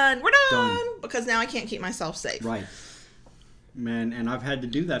 we're done. Because now I can't keep myself safe. Right. Man, and I've had to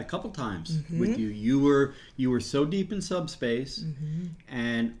do that a couple times with you. You were so deep in subspace,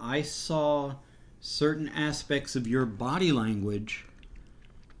 and I saw certain aspects of your body language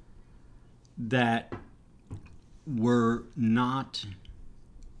that were not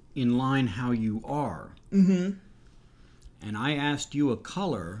in line how you are. And I asked you a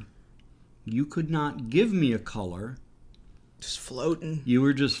color. You could not give me a color. Just floating. You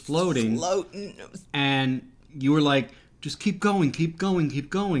were just floating. And you were like, just keep going.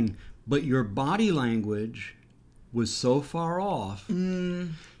 But your body language was so far off. No,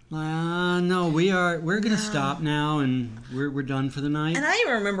 we're gonna stop now, and we're done for the night. And I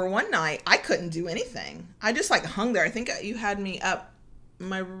even remember one night I couldn't do anything. I just hung there. I think you had me up.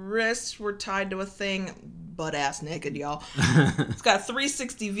 My wrists were tied to a thing, butt ass naked, y'all. It's got a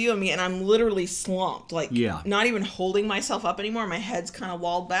 360 view of me, and I'm literally slumped, not even holding myself up anymore. My head's kind of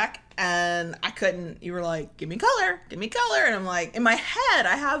walled back, and I couldn't. You were like, give me color, and I'm like, in my head,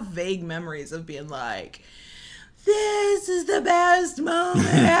 I have vague memories of being like, this is the best moment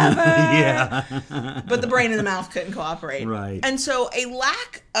ever. Yeah. But the brain and the mouth couldn't cooperate. Right. And so a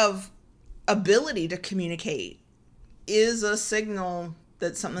lack of ability to communicate is a signal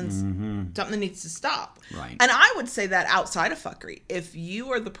that something needs to stop. Right. And I would say that outside of fuckery, if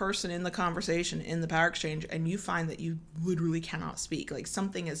you are the person in the conversation in the power exchange and you find that you literally cannot speak, like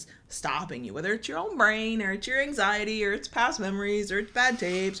something is stopping you, whether it's your own brain or it's your anxiety or it's past memories or it's bad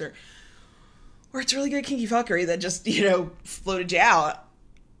tapes or it's really good kinky fuckery that just, floated you out,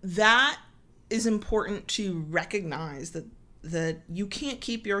 that is important to recognize that you can't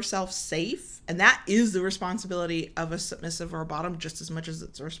keep yourself safe, and that is the responsibility of a submissive or a bottom just as much as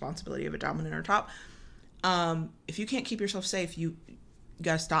it's the responsibility of a dominant or top. If you can't keep yourself safe, you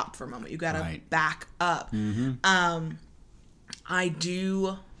gotta stop for a moment. You gotta back up. I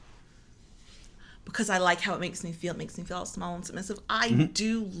do, because I like how it makes me feel. It makes me feel small and submissive. I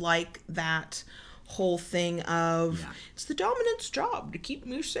do like that whole thing of it's the dominant's job to keep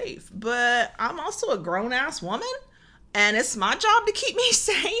me safe, but I'm also a grown-ass woman. And it's my job to keep me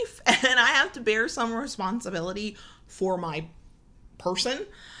safe, and I have to bear some responsibility for my person.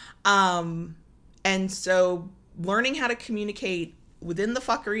 And so learning how to communicate within the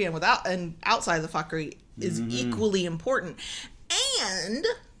fuckery and outside the fuckery is equally important. And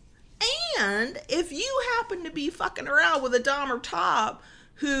if you happen to be fucking around with a dom or top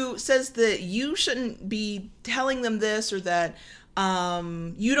who says that you shouldn't be telling them this or that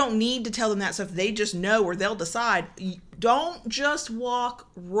you don't need to tell them that stuff, they just know or they'll decide, don't just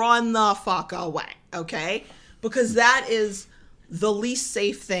run the fuck away, okay? Because that is the least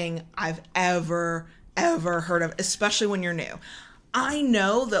safe thing I've ever heard of, especially when you're new. I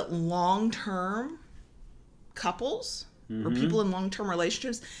know that long-term couples or people in long-term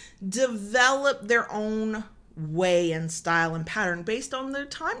relationships develop their own way and style and pattern based on their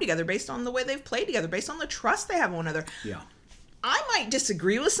time together, based on the way they've played together, based on the trust they have in one another. Yeah. I might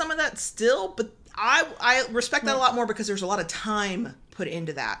disagree with some of that still, but I respect that a lot more because there's a lot of time put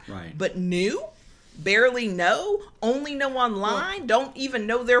into that. Right. But new, barely know, only know online, don't even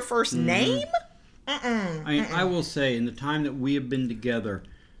know their first name. I will say, in the time that we have been together,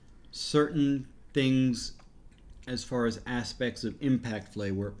 certain things, as far as aspects of impact play,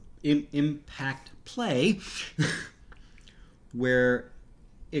 where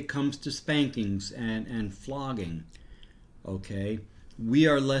it comes to spankings and flogging. Okay, we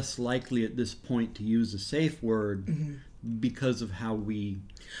are less likely at this point to use a safe word because of how we.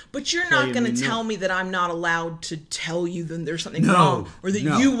 But you're not going to tell me that I'm not allowed to tell you that there's something wrong, or that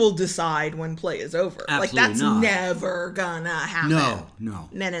you will decide when play is over. Absolutely like that's not. Never gonna happen. No.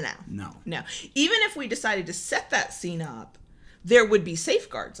 Even if we decided to set that scene up, there would be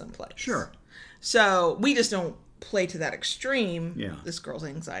safeguards in place. Sure. So we just don't play to that extreme. Yeah. This girl's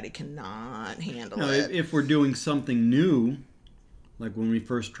anxiety cannot handle it. If we're doing something new, like when we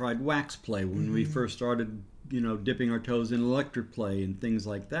first tried wax play, when we first started, dipping our toes in electric play and things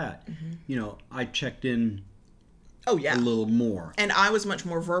like that, I checked in a little more. And I was much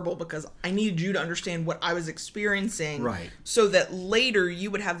more verbal because I needed you to understand what I was experiencing. Right. So that later you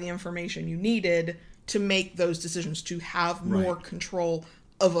would have the information you needed to make those decisions, to have more control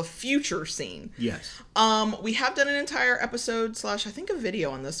of a future scene. Yes. We have done an entire episode / I think a video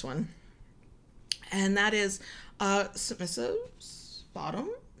on this one. And that is submissives,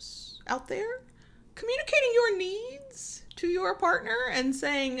 bottoms out there, communicating your needs to your partner and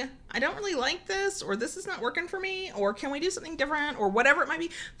saying, I don't really like this, or this is not working for me, or can we do something different, or whatever it might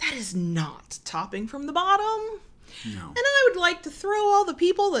be. That is not topping from the bottom. No. And I would like to throw all the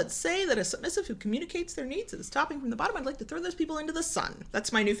people that say that a submissive who communicates their needs is topping from the bottom, I'd like to throw those people into the sun.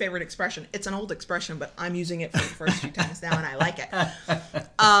 That's my new favorite expression. It's an old expression, but I'm using it for the first few times now, and I like it.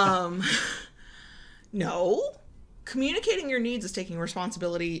 No. Communicating your needs is taking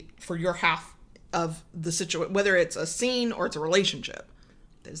responsibility for your half of the situation, whether it's a scene or it's a relationship.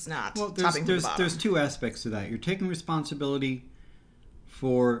 It's not topping from the bottom. There's two aspects to that. You're taking responsibility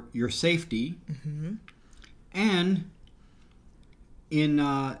for your safety, and in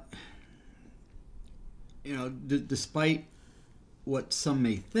despite what some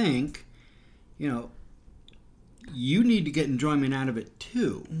may think, you need to get enjoyment out of it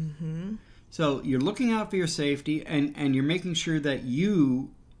too. So you're looking out for your safety, and you're making sure that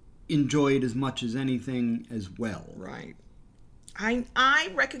you enjoy it as much as anything as well. Right.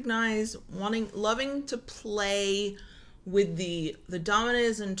 I recognize loving to play with the dominant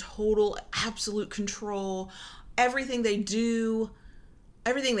is in total absolute control. Everything they do,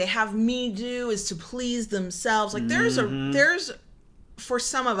 everything they have me do is to please themselves. Like there's for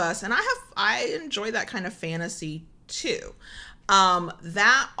some of us, and I enjoy that kind of fantasy too.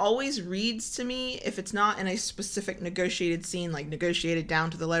 That always reads to me, if it's not in a specific negotiated scene, like negotiated down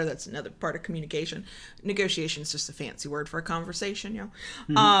to the letter, that's another part of communication. Negotiation is just a fancy word for a conversation,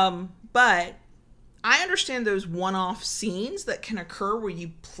 But I understand those one-off scenes that can occur where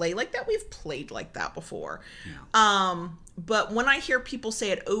you play like that. We've played like that before. Yeah. But when I hear people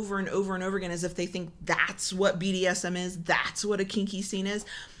say it over and over and over again as if they think that's what BDSM is, that's what a kinky scene is,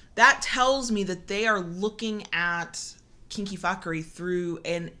 that tells me that they are looking at kinky fuckery through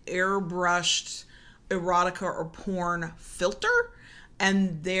an airbrushed erotica or porn filter,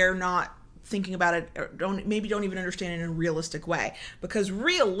 and they're not thinking about it, or don't even understand it in a realistic way. Because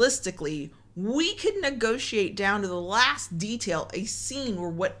realistically, we could negotiate down to the last detail a scene where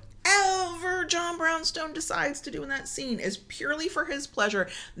whatever John Brownstone decides to do in that scene is purely for his pleasure.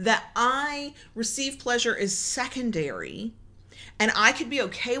 That I receive pleasure is secondary, and I could be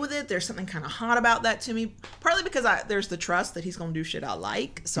okay with it. There's something kind of hot about that to me, partly because there's the trust that he's gonna do shit I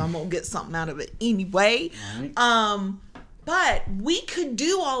like, so I'm gonna get something out of it anyway. Right. But we could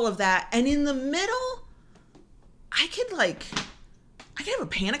do all of that, and in the middle, I could have a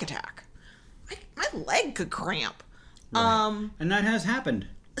panic attack. My leg could cramp. Right. And that has happened.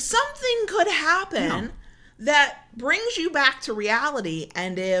 Something could happen that brings you back to reality,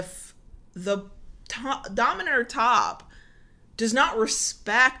 and if the dominant or top does not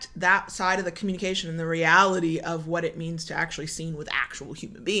respect that side of the communication and the reality of what it means to actually scene with actual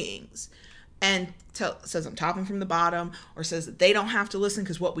human beings, and says I'm topping from the bottom, or says that they don't have to listen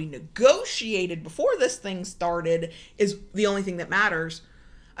because what we negotiated before this thing started is the only thing that matters.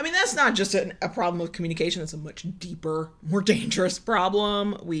 I mean, that's not just a problem with communication. It's a much deeper, more dangerous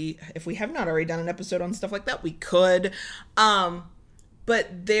problem. If we have not already done an episode on stuff like that, we could.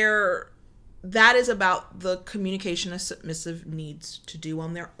 But that is about the communication a submissive needs to do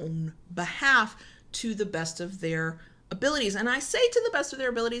on their own behalf to the best of their abilities. And I say to the best of their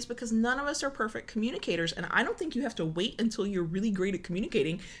abilities because none of us are perfect communicators, and I don't think you have to wait until you're really great at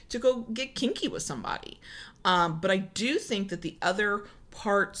communicating to go get kinky with somebody. But I do think that the other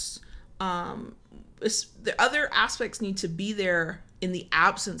parts, the other aspects need to be there in the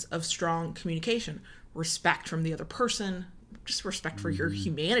absence of strong communication. Respect from the other person, just respect for your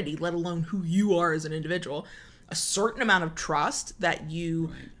humanity, let alone who you are as an individual. A certain amount of trust that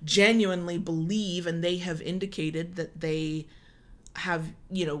you genuinely believe, and they have indicated that they have,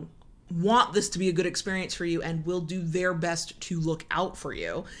 want this to be a good experience for you and will do their best to look out for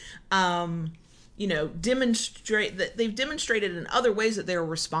you. Demonstrate that they've demonstrated in other ways that they're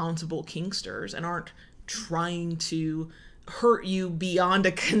responsible kinksters and aren't trying to hurt you beyond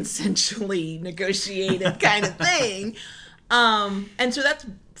a consensually negotiated kind of thing. And so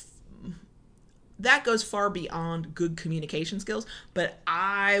that goes far beyond good communication skills, but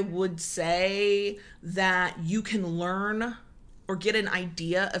I would say that you can learn or get an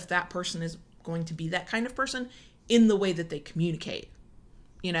idea if that person is going to be that kind of person in the way that they communicate.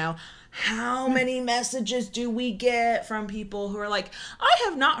 How many messages do we get from people who are like, I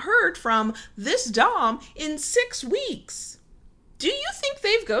have not heard from this dom in 6 weeks. Do you think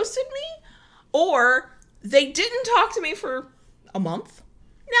they've ghosted me? Or they didn't talk to me for a month.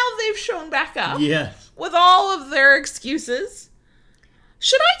 Now they've shown back up. Yes. With all of their excuses.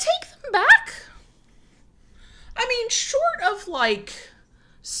 Should I take them back? I mean, short of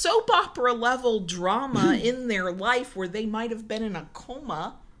soap opera level drama in their life where they might have been in a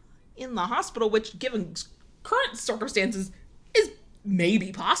coma in the hospital, which given current circumstances is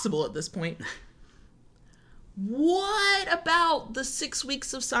maybe possible at this point. What about the 6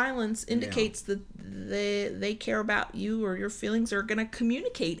 weeks of silence indicates that they care about you or your feelings, are going to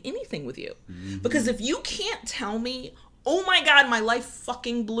communicate anything with you? Mm-hmm. Because if you can't tell me, oh my God, my life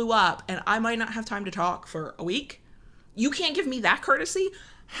fucking blew up and I might not have time to talk for a week, you can't give me that courtesy,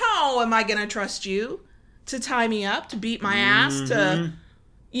 how am I going to trust you to tie me up, to beat my ass, to,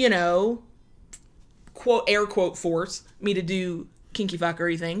 quote, air quote, force me to do kinky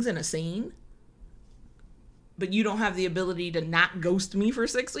fuckery things in a scene? But you don't have the ability to not ghost me for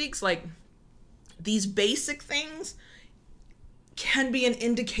 6 weeks? These basic things can be an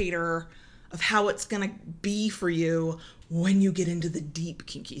indicator of how it's going to be for you when you get into the deep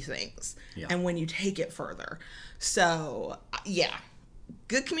kinky things and when you take it further. So,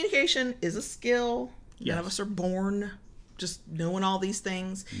 good communication is a skill. None of us are born just knowing all these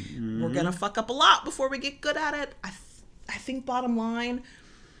things. Mm-hmm. We're going to fuck up a lot before we get good at it. I think bottom line,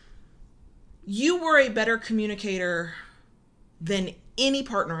 you were a better communicator than any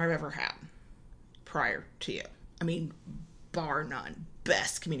partner I've ever had prior to you. I mean, bar none.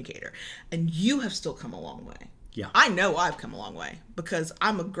 Best communicator. And you have still come a long way. Yeah. I know I've come a long way because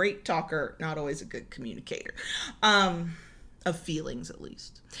I'm a great talker, not always a good communicator. Of feelings, at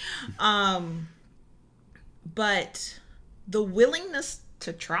least. But the willingness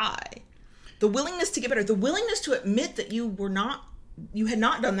to try, the willingness to get better, the willingness to admit that you were not you had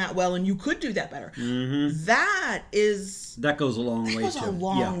not done that well and you could do that better. That goes a long way. Goes a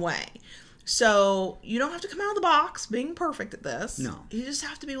long way. So you don't have to come out of the box being perfect at this. No. You just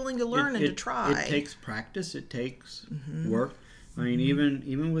have to be willing to learn and to try. It takes practice. It takes work. I mean,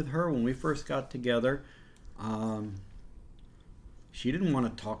 even with her, when we first got together, she didn't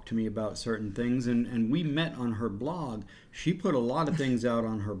want to talk to me about certain things, and we met on her blog. She put a lot of things out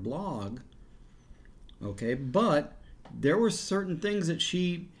on her blog, okay, but there were certain things that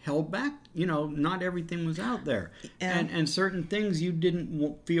she held back. You know, not everything was out there. And certain things you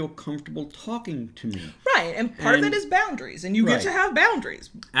didn't feel comfortable talking to me. Right, and part of it is boundaries, and you get to have boundaries.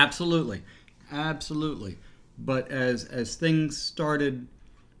 Absolutely. Absolutely. But as things started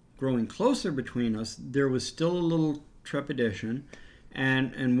growing closer between us, there was still a little trepidation.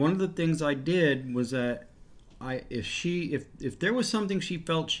 And one of the things I did was that if there was something she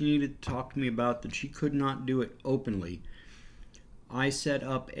felt she needed to talk to me about that she could not do it openly, I set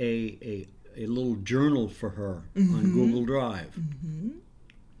up a little journal for her on Google Drive.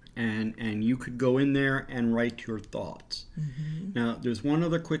 And you could go in there and write your thoughts. Now, there's one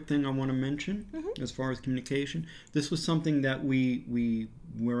other quick thing I want to mention as far as communication. This was something that we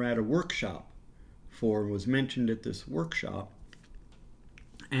were at a workshop for, was mentioned at this workshop.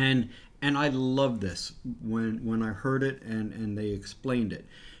 And I love this when I heard it and they explained it.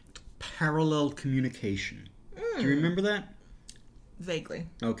 Parallel communication. Do you remember that? Vaguely.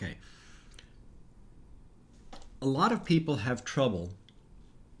 Okay. A lot of people have trouble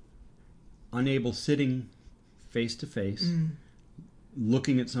unable sitting face to face,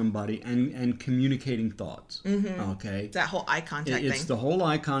 looking at somebody and communicating thoughts. Okay? That whole eye contact thing. It's the whole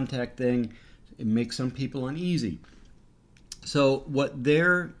eye contact thing. It makes some people uneasy. So what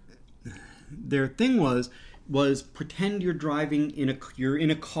their thing was pretend you're driving you're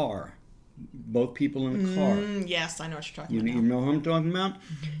in a car. Both people in a car. Yes, I know what you're talking about. You know what I'm talking about?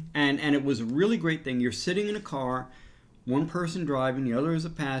 And it was a really great thing. You're sitting in a car, one person driving, the other is a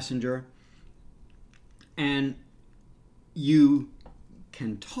passenger, and you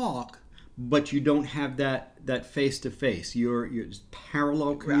can talk, but you don't have that face-to-face. You're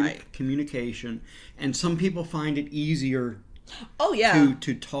parallel communication, and some people find it easier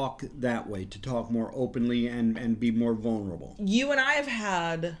to talk that way, to talk more openly and be more vulnerable. You and I have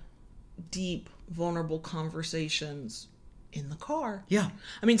had deep, vulnerable conversations in the car. Yeah.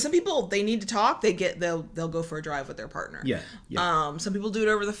 I mean, some people, they need to talk, they'll go for a drive with their partner. Yeah. Some people do it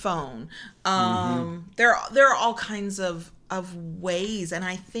over the phone. There are all kinds of ways, and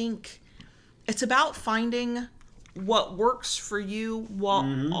I think it's about finding what works for you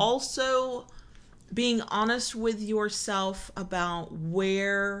while also being honest with yourself about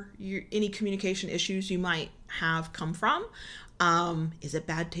where any communication issues you might have come from. Is it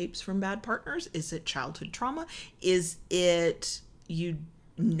bad tapes from bad partners? Is it childhood trauma? Is it you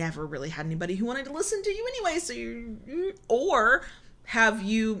never really had anybody who wanted to listen to you anyway? Or have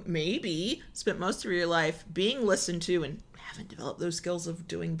you maybe spent most of your life being listened to and haven't developed those skills of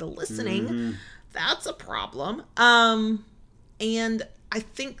doing the listening? That's a problem. And I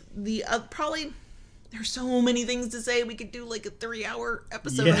think probably there's so many things to say. We could do like a 3-hour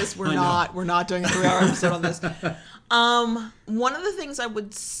episode on this. We're not doing a 3-hour episode on this. One of the things I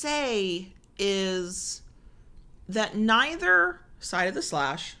would say is that neither side of the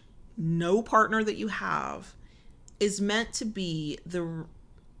slash, no partner that you have, is meant to be the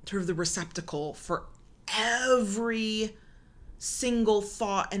sort of the receptacle for every single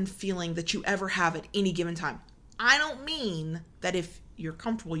thought and feeling that you ever have at any given time. I don't mean that if you're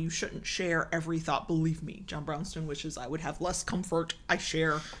comfortable, you shouldn't share every thought. Believe me, John Brownstone wishes I would have less comfort. I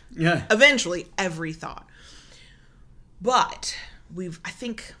share eventually every thought. But I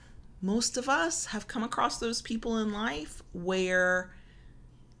think most of us have come across those people in life where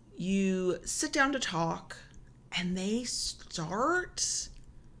you sit down to talk and they start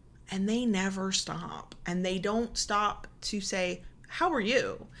and they never stop. And they don't stop to say, how are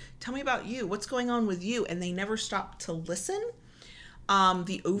you? Tell me about you. What's going on with you? And they never stop to listen.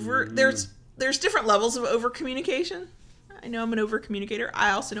 There's different levels of over communication. I know I'm an over communicator.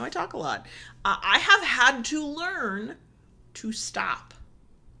 I also know I talk a lot. I have had to learn to stop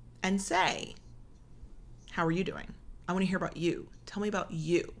and say, how are you doing? I want to hear about you. Tell me about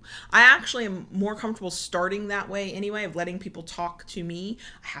you. I actually am more comfortable starting that way anyway, of letting people talk to me.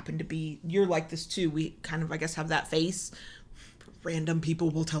 I happen to be, you're like this too. We kind of, I guess, have that face. Random people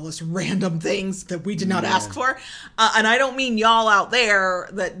will tell us random things that we did not ask for. And I don't mean y'all out there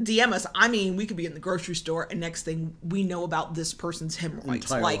that DM us. I mean, we could be in the grocery store and next thing we know about this person's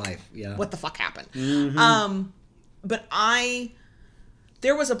hemorrhoids. Entire life. What the fuck happened? Mm-hmm. But I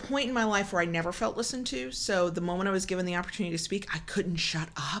there was a point in my life where I never felt listened to. So the moment I was given the opportunity to speak, I couldn't shut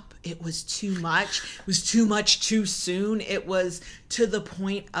up. It was too much. It was too much too soon. It was to the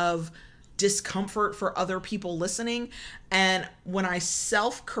point of discomfort for other people listening. And when I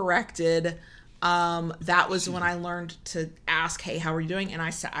self-corrected, that was when I learned to ask, hey, how are you doing? And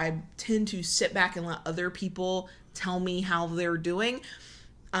I tend to sit back and let other people tell me how they're doing.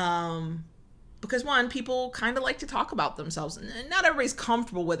 Because one, people kind of like to talk about themselves. And not everybody's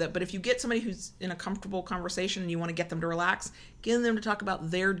comfortable with it, but if you get somebody who's in a comfortable conversation and you want to get them to relax, getting them to talk about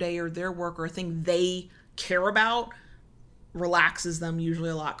their day or their work or a thing they care about relaxes them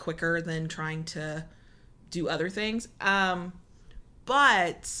usually a lot quicker than trying to do other things.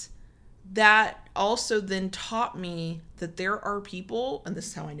 But that also then taught me that there are people, and this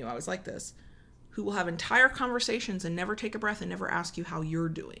is how I knew I was like this, who will have entire conversations and never take a breath and never ask you how you're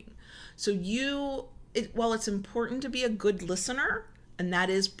doing. So while it's important to be a good listener, and that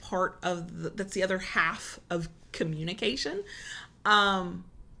is part of that's the other half of communication,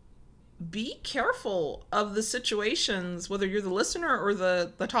 be careful of the situations, whether you're the listener or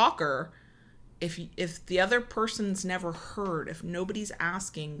the talker. If the other person's never heard, if nobody's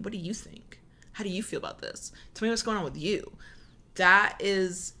asking, what do you think? How do you feel about this? Tell me what's going on with you. That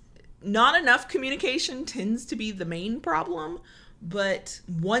is not enough communication tends to be the main problem, but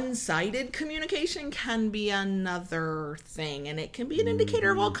one-sided communication can be another thing, and it can be an indicator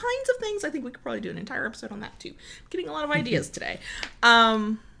of all kinds of things. I think we could probably do an entire episode on that too. I'm getting a lot of ideas today.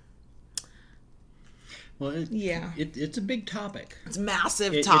 Well, it's a big topic. It's a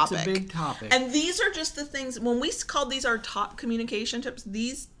massive topic. It's a big topic. And these are just the things, when we call these our top communication tips,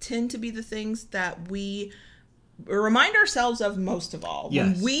 these tend to be the things that we remind ourselves of most of all.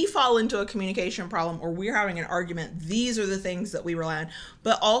 Yes. When we fall into a communication problem or we're having an argument, these are the things that we rely on.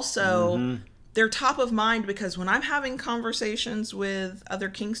 But also, they're top of mind because when I'm having conversations with other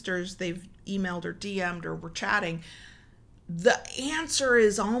Kingsters, they've emailed or DM'd or we're chatting, the answer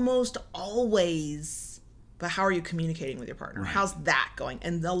is almost always, but how are you communicating with your partner? Right. How's that going?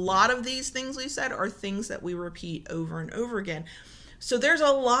 And a lot of these things we said are things that we repeat over and over again. So there's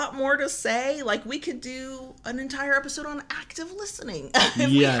a lot more to say. Like, we could do an entire episode on active listening. If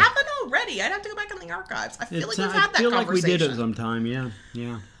we haven't already, I'd have to go back in the archives. I feel like we've had that conversation. I feel like we did it sometime,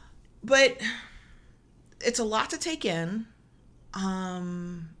 yeah. But it's a lot to take in.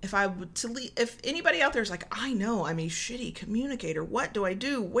 If anybody out there is like, I know I'm a shitty communicator. What do I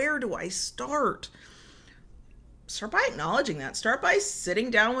do? Where do I start? Start by acknowledging that. Start by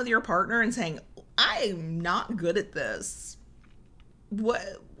sitting down with your partner and saying, I'm not good at this.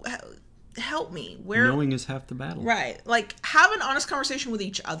 Help me. Knowing is half the battle. Right. Like, have an honest conversation with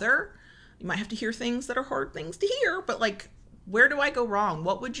each other. You might have to hear things that are hard things to hear, but like, where do I go wrong?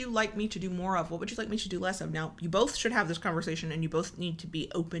 What would you like me to do more of? What would you like me to do less of? Now, you both should have this conversation and you both need to be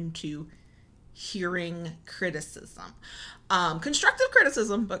open to hearing criticism. Constructive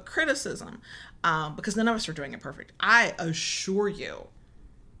criticism, but criticism. Because none of us are doing it perfect. I assure you,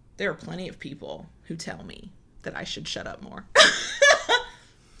 there are plenty of people who tell me that I should shut up more.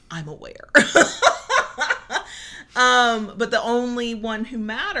 I'm aware. But the only one who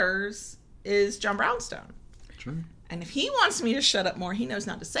matters is John Brownstone. Sure. And if he wants me to shut up more, he knows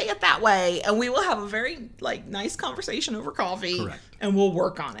not to say it that way. And we will have a very nice conversation over coffee. Correct. And we'll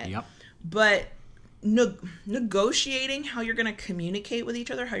work on it. Yep. But negotiating how you're going to communicate with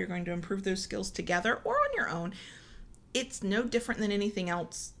each other, how you're going to improve those skills together or on your own, it's no different than anything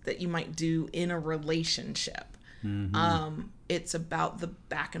else that you might do in a relationship. Mm-hmm. It's about the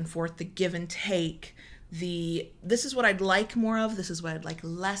back and forth, the give and take, this is what I'd like more of, this is what I'd like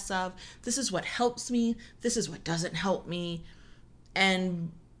less of, this is what helps me, this is what doesn't help me.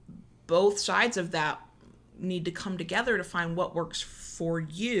 And both sides of that need to come together to find what works for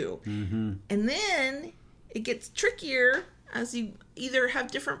you. Mm-hmm. And then it gets trickier as you either have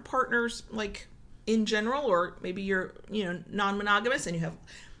different partners, like in general, or maybe you're, non-monogamous and you have,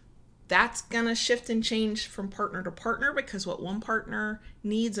 that's going to shift and change from partner to partner because what one partner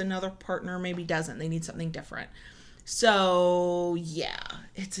needs, another partner maybe doesn't. They need something different. So, yeah,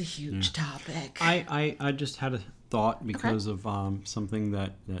 it's a huge topic. I just had a thought because of something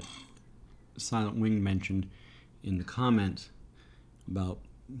that Silent Wing mentioned in the comments about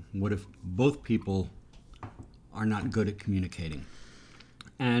what if both people are not good at communicating.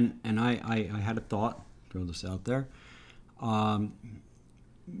 And I had a thought, throw this out there.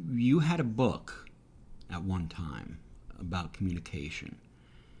 You had a book at one time about communication.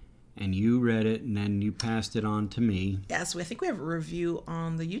 And you read it, and then you passed it on to me. Yes, I think we have a review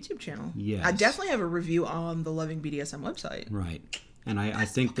on the YouTube channel. Yes. I definitely have a review on the Loving BDSM website. Right. And I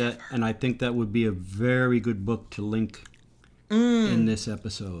think that would be a very good book to link in this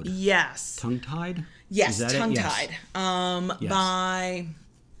episode. Yes. Tongue-Tied? Yes, Is that Tongue-Tied. Yes. Yes. By...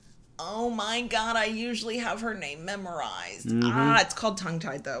 Oh my God, I usually have her name memorized. It's called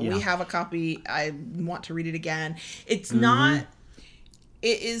Tongue-Tied, though. Yeah. We have a copy. I want to read it again. It's not...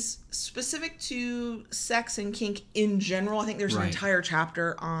 It is specific to sex and kink in general. I think there's an entire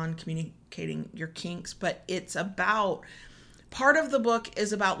chapter on communicating your kinks, but it's about... Part of the book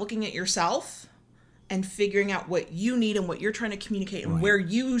is about looking at yourself and figuring out what you need and what you're trying to communicate and where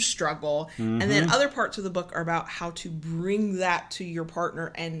you struggle. And then other parts of the book are about how to bring that to your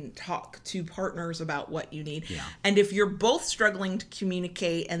partner and talk to partners about what you need. Yeah. And if you're both struggling to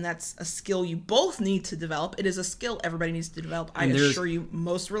communicate and that's a skill you both need to develop, it is a skill everybody needs to develop. I assure you,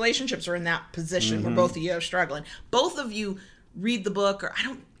 most relationships are in that position where both of you are struggling. Both of you read the book, or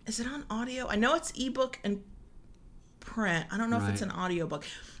is it on audio? I know it's ebook and print. I don't know if it's an audiobook.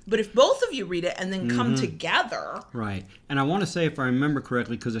 But if both of you read it and then come together... Right. And I want to say, if I remember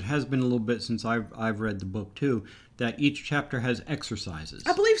correctly, because it has been a little bit since I've read the book too, that each chapter has exercises.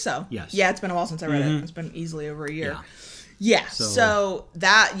 I believe so. Yes. Yeah, it's been a while since I read it. It's been easily over a year. Yeah. So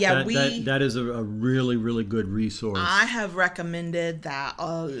that is a really, really good resource. I have recommended that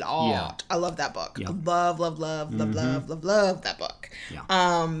a lot. Yeah. I love that book. Yeah. I love that book.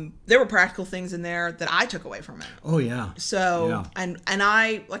 Yeah. There were practical things in there that I took away from it. Oh, yeah. So, and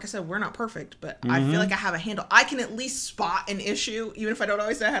I, like I said, we're not perfect, but I feel like I have a handle. I can at least spot an issue, even if I don't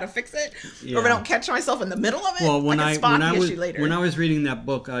always know how to fix it, or if I don't catch myself in the middle of it. Well, when I was reading that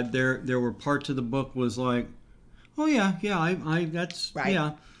book, there were parts of the book was like, oh yeah, that's right.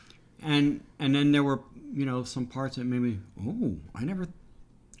 Yeah, and then there were some parts that made me, oh, I never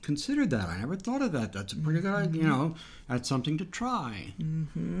considered that. I never thought of that. That's a pretty good idea. That's something to try.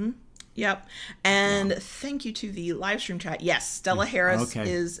 Yep. And thank you to the live stream chat. Yes, Stella Harris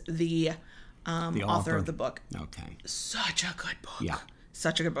is the author of the book. Okay. Such a good book. Yeah.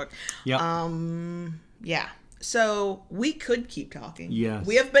 Such a good book. Yeah. Yeah. So we could keep talking. Yes.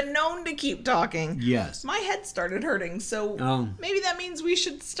 We have been known to keep talking. Yes. My head started hurting, so maybe that means we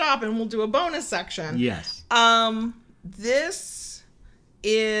should stop and we'll do a bonus section. Yes. This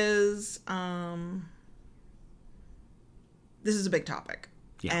is a big topic.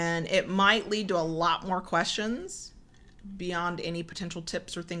 Yes. And it might lead to a lot more questions beyond any potential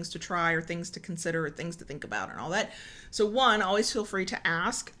tips or things to try or things to consider or things to think about and all that. So one, always feel free to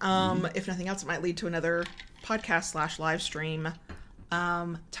ask. If nothing else, it might lead to another podcast / live stream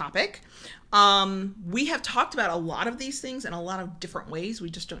topic. We have talked about a lot of these things in a lot of different ways.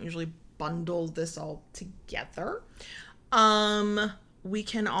 We just don't usually bundle this all together. We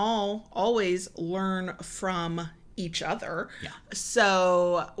can all always learn from each other. Yeah.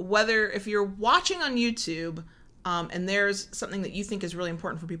 So if you're watching on YouTube, and there's something that you think is really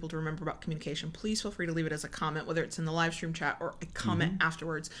important for people to remember about communication, please feel free to leave it as a comment, whether it's in the live stream chat or a comment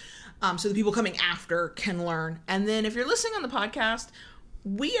afterwards, so the people coming after can learn. And then if you're listening on the podcast,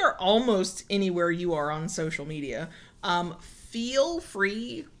 we are almost anywhere you are on social media. Feel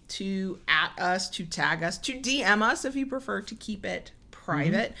free to @ us, to tag us, to DM us if you prefer to keep it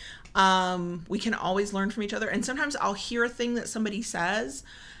private. We can always learn from each other. And sometimes I'll hear a thing that somebody says,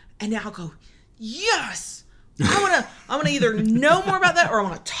 and then I'll go, yes! I want to either know more about that or I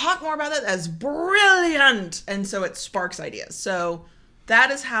want to talk more about that. That's brilliant. And so it sparks ideas. So that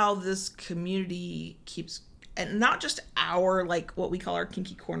is how this community keeps, and not just our, like what we call our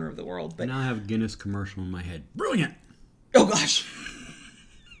kinky corner of the world, but now I have a Guinness commercial in my head. Brilliant. Oh gosh.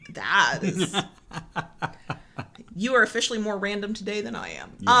 That is, you are officially more random today than I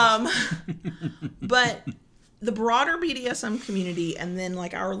am. Yes. But the broader BDSM community, and then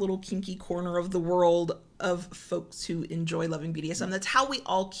like our little kinky corner of the world of folks who enjoy loving BDSM, that's how we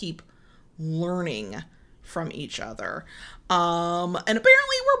all keep learning from each other. And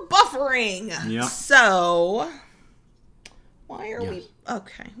apparently we're buffering. Yeah. So why are we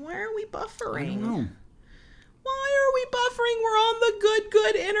buffering? I don't know. Why are we buffering? We're on the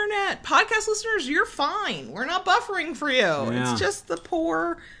good internet. Podcast listeners, you're fine. We're not buffering for you. Yeah. It's just the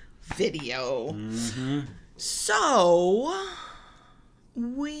poor video. So,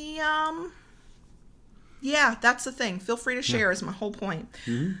 that's the thing. Feel free to share is my whole point.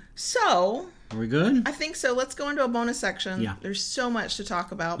 So, are we good? I think so. Let's go into a bonus section. Yeah. There's so much to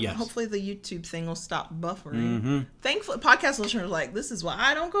talk about. Yes. Hopefully the YouTube thing will stop buffering. Thankfully, podcast listeners are like, this is why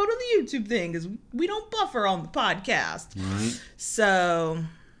I don't go to the YouTube thing, because we don't buffer on the podcast. Right. So,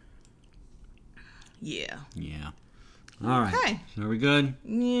 yeah. Yeah. All right. Okay. So are we good?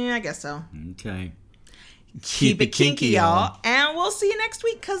 Yeah, I guess so. Okay. Keep it kinky, y'all. And we'll see you next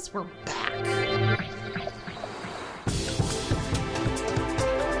week, because we're back.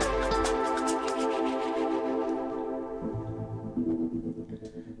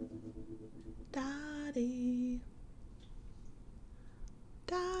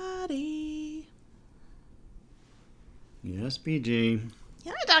 ready. Yes, BG.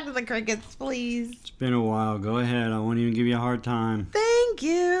 Can I talk to the crickets, please? It's been a while. Go ahead. I won't even give you a hard time. Thank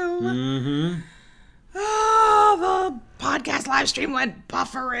you. Mm-hmm. Oh, the podcast live stream went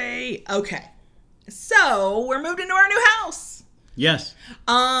buffery. Okay. So, we're moved into our new house. Yes.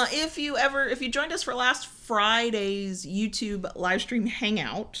 If you joined us for last Friday's YouTube live stream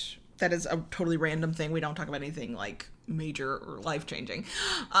hangout, that is a totally random thing. We don't talk about anything like major or life-changing.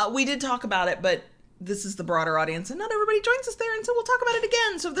 We did talk about it, but this is the broader audience, and not everybody joins us there, and so we'll talk about it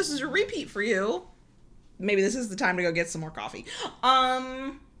again. So if this is a repeat for you, maybe this is the time to go get some more coffee.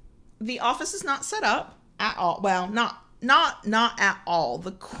 The office is not set up at all. Well, not at all.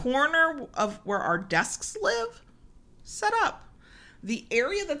 The corner of where our desks live, set up. The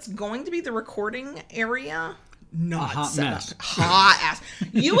area that's going to be the recording area, not a hot set mess. up. Hot ass.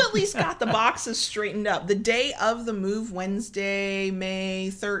 You at least got the boxes straightened up. The day of the move, Wednesday, May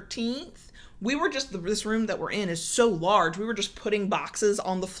 13th, we were just, this room that we're in is so large, we were just putting boxes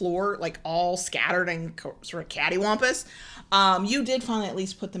on the floor, like all scattered and sort of cattywampus. You did finally at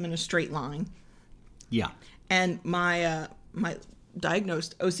least put them in a straight line. Yeah. And my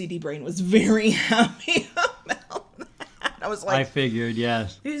diagnosed OCD brain was very happy about that. I was like, I figured,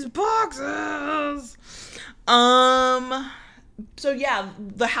 yes. these boxes. So yeah,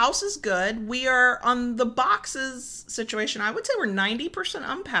 the house is good. We are on the boxes situation. I would say we're 90%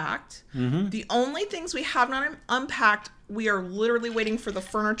 unpacked. Mm-hmm. The only things we have not unpacked, we are literally waiting for the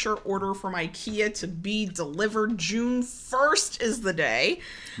furniture order from IKEA to be delivered. June 1st is the day.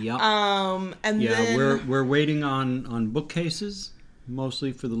 Yep. And then we're waiting on bookcases,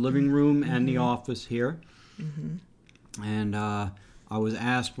 mostly for the living room and the office here. Mm-hmm. And I was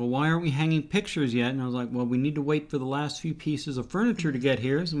asked, well, why aren't we hanging pictures yet? And I was like, well, we need to wait for the last few pieces of furniture to get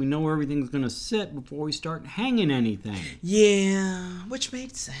here so we know where everything's going to sit before we start hanging anything. Yeah, which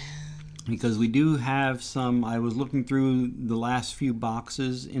made sense. Because we do have some, I was looking through the last few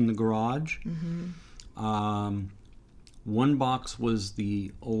boxes in the garage. Mm-hmm. One box was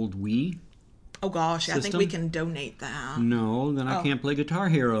the old Wii. Oh gosh, system. I think we can donate that. No, then I can't play Guitar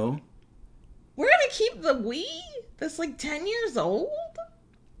Hero. We're going to keep the Wii? That's like 10 years old?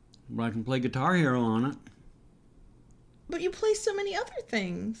 But I can play Guitar Hero on it. But you play so many other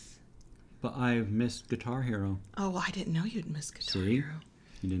things. But I've missed Guitar Hero. Oh, I didn't know you'd miss Guitar See? Hero.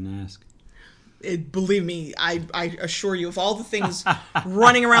 You didn't ask. Believe me, I assure you, of all the things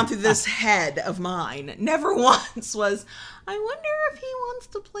running around through this head of mine, never once was, I wonder if he wants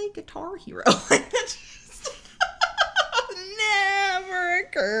to play Guitar Hero. That just never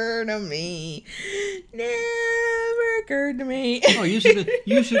occurred to me. Never occurred to me. Oh, you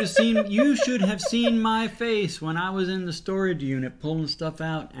should have seen my face when I was in the storage unit pulling stuff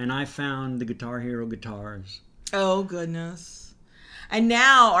out and I found the Guitar Hero guitars. Oh goodness. And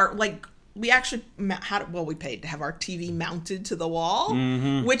now we actually we paid to have our TV mounted to the wall,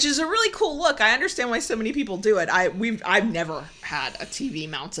 mm-hmm. which is a really cool look. I understand why so many people do it. I've never had a TV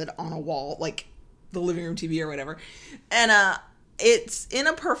mounted on a wall, like the living room TV or whatever. And it's in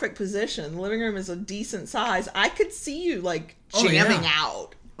a perfect position. The living room is a decent size. I could see you jamming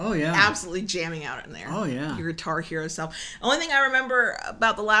out. Oh yeah. Absolutely jamming out in there. Oh yeah. Your Guitar Hero self. The only thing I remember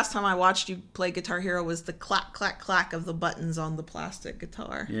about the last time I watched you play Guitar Hero was the clack, clack, clack of the buttons on the plastic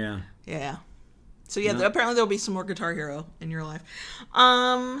guitar. Yeah. Yeah. So yeah, apparently there'll be some more Guitar Hero in your life.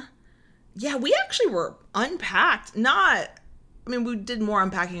 Yeah, we actually were unpacked. We did more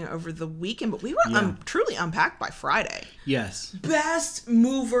unpacking over the weekend, but we were truly unpacked by Friday. Yes. Best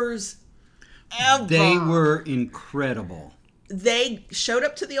movers ever. They were incredible. They showed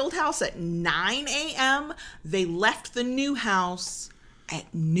up to the old house at 9 a.m. They left the new house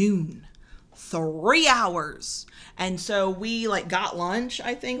at noon. 3 hours. And so we got lunch,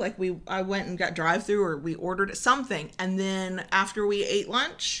 I think. I went and got drive-through, or we ordered something. And then after we ate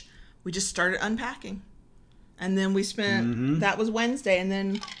lunch, we just started unpacking. And then we spent, that was Wednesday. And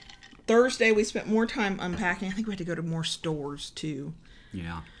then Thursday we spent more time unpacking. I think we had to go to more stores too.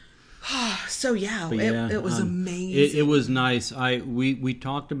 Yeah. So it was amazing. It was nice. We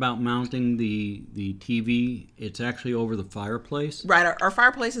talked about mounting the TV. It's actually over the fireplace. Right. Our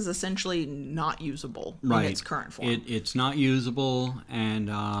fireplace is essentially not usable in its current form. It's not usable,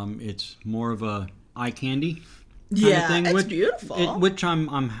 and it's more of a eye candy kind of thing. It's beautiful. Which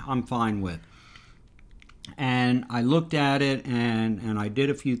I'm fine with. And I looked at it, and I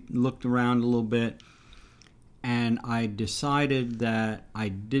looked around a little bit. And I decided that I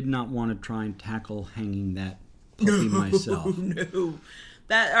did not want to try and tackle hanging that puppy myself. No.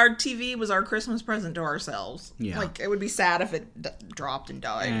 That our TV was our Christmas present to ourselves. Yeah. It would be sad if it dropped and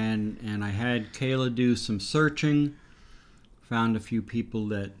died. And I had Kayla do some searching found a few people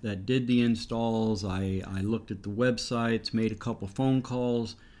that did the installs. I looked at the websites, made a couple phone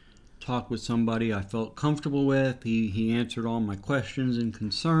calls, talked with somebody I felt comfortable with. He answered all my questions and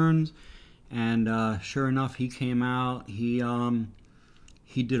concerns, and sure enough, he came out. He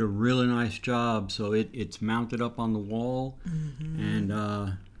did a really nice job. So it's mounted up on the wall,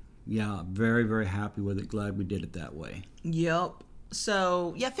 and yeah, very, very happy with it. Glad we did it that way. Yep.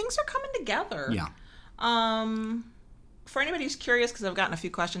 So yeah, things are coming together. Yeah. For anybody who's curious, because I've gotten a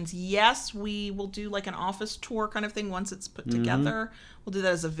few questions, yes, we will do like an office tour kind of thing once it's put together. We'll do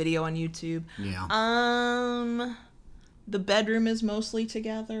that as a video on YouTube. Yeah. The bedroom is mostly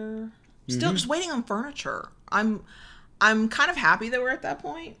together. Still just waiting on furniture. I'm kind of happy that we're at that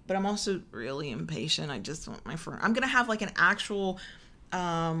point, but I'm also really impatient. I just want my furniture. I'm gonna have like an actual.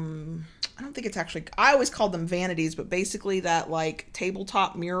 I don't think it's actually, I always called them vanities, but basically that like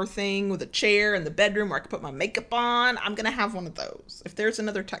tabletop mirror thing with a chair in the bedroom where I can put my makeup on. I'm going to have one of those. If there's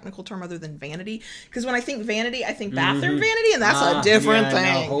another technical term other than vanity, because when I think vanity, I think bathroom vanity, and that's a different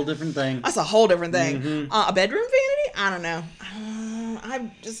thing. No, a whole different thing. That's a whole different thing. A bedroom vanity? I don't know.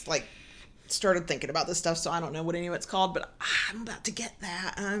 I'm just like started thinking about this stuff, so I don't know what any of it's called, but I'm about to get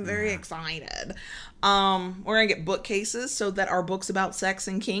that, and I'm very excited. We're gonna get bookcases so that our books about sex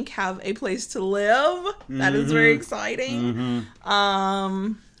and kink have a place to live. That is very exciting.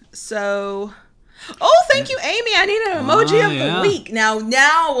 So thank you, Amy. I need an emoji of the week.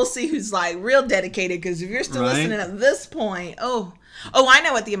 Now we'll see who's like real dedicated, because if you're still listening at this point, I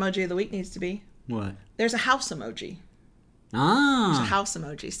know what the emoji of the week needs to be. What? There's a house emoji. There's a house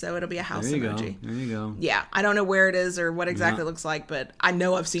emoji, so it'll be a house emoji. There you go. Yeah, I don't know where it is or what exactly it looks like, but I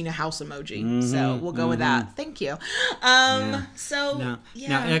know I've seen a house emoji, so we'll go with that. Thank you. So, Now,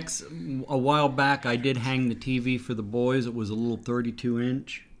 X, a while back, I did hang the TV for the boys. It was a little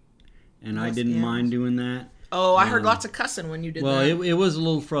 32-inch, and I didn't mind doing that. Oh, I heard lots of cussing when you did that. Well, it was a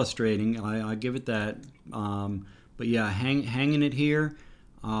little frustrating. I give it that. But yeah, hanging it here.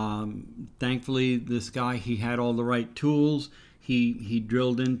 Thankfully, this guy, he had all the right tools. He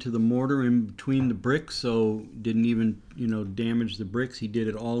drilled into the mortar in between the bricks, so didn't even damage the bricks. He did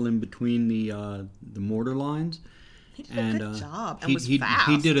it all in between the mortar lines. He did a good job and was fast.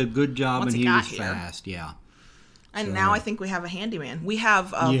 He did a good job, Once and he was here. fast. Yeah. And now I think we have a handyman. We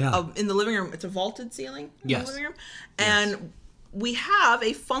have in the living room. It's a vaulted ceiling in the living room, and we have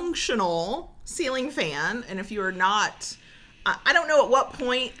a functional ceiling fan. And if you are not, I don't know at what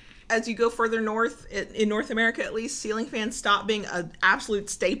point, as you go further north, in North America at least, ceiling fans stop being an absolute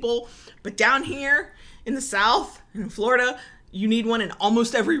staple. But down here in the South, in Florida, you need one in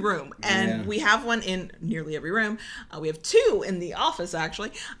almost every room. And we have one in nearly every room. We have two in the office,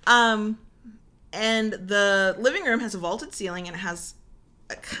 actually. And the living room has a vaulted ceiling, and it has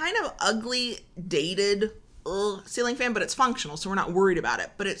a kind of ugly, dated ceiling fan, but it's functional, so we're not worried about it.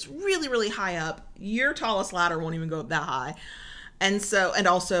 But it's really, really high up. Your tallest ladder won't even go up that high. And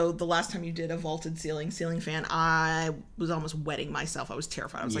also the last time you did a vaulted ceiling fan, I was almost wetting myself. I was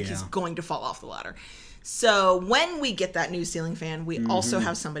terrified. I was like, he's going to fall off the ladder. So when we get that new ceiling fan, we also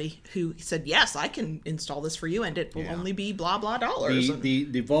have somebody who said, yes, I can install this for you, and it will only be blah, blah dollars.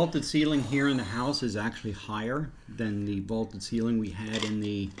 The vaulted ceiling here in the house is actually higher than the vaulted ceiling we had in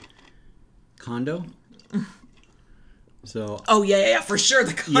the condo. So for sure,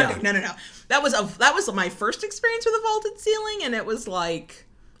 the condo. No. That was my first experience with a vaulted ceiling, and it was like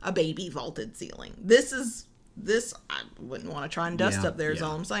a baby vaulted ceiling. This I wouldn't want to try and dust up there. Is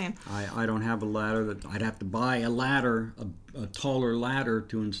all I'm saying. I don't have a ladder. That I'd have to buy a ladder, a taller ladder,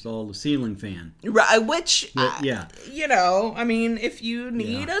 to install the ceiling fan. Right, which I mean, if you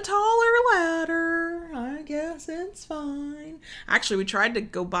need a taller ladder, I guess it's fine. Actually, we tried to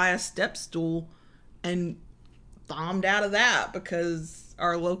go buy a step stool and bombed out of that because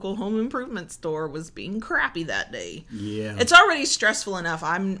our local home improvement store was being crappy that day. Yeah, it's already stressful enough.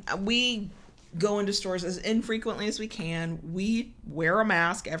 We go into stores as infrequently as we can. We wear a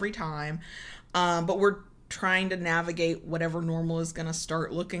mask every time, but we're trying to navigate whatever normal is going to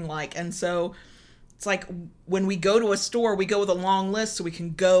start looking like. And so it's like when we go to a store, we go with a long list so we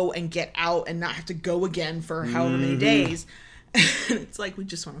can go and get out and not have to go again for however many days. It's like we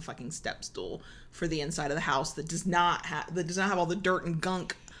just want a fucking step stool for the inside of the house that does not have all the dirt and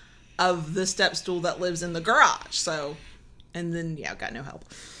gunk of the step stool that lives in the garage. So, and then got no help.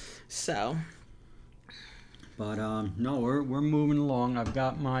 So, but no, we're moving along. I've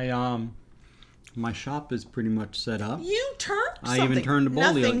got my my shop is pretty much set up. You turned something. I even turned a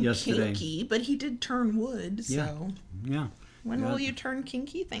bowl yesterday. Nothing kinky, but he did turn wood. So yeah. When will you turn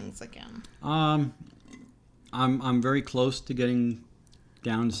kinky things again? I'm very close to getting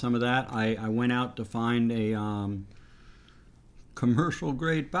down to some of that. I went out to find commercial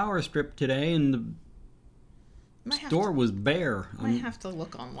grade power strip today, and the store was bare. I might have to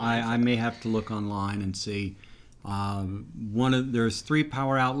look online. I may have to look online and see. There's 3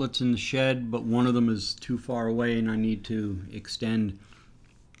 power outlets in the shed, but one of them is too far away, and I need to extend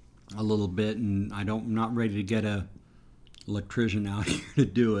a little bit, and I'm not ready to get a electrician out here to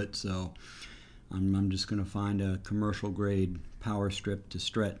do it, so I'm just going to find a commercial grade power strip to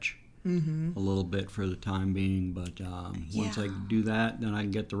stretch a little bit for the time being. But once I do that, then I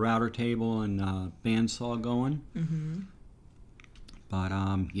can get the router table and bandsaw going. But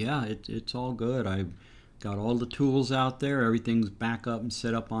it's all good. I've got all the tools out there. Everything's back up and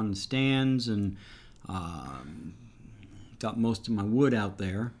set up on the stands, and got most of my wood out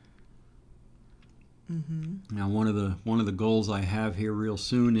there. Now, one of the goals I have here real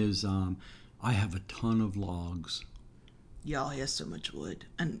soon is I have a ton of logs. Y'all, he has so much wood,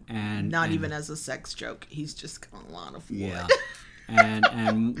 and not even as a sex joke. He's just got a lot of wood. Yeah,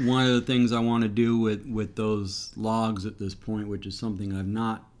 and one of the things I want to do with those logs at this point, which is something I've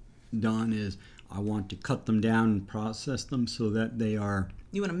not done, is I want to cut them down and process them so that they are.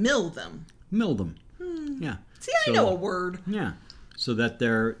 You want to mill them? Mill them. Yeah. See, I know a word. Yeah. So that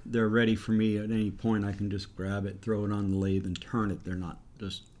they're ready for me at any point. I can just grab it, throw it on the lathe, and turn it. They're not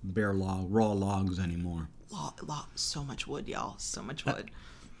just raw logs anymore. So much wood, y'all. So much wood.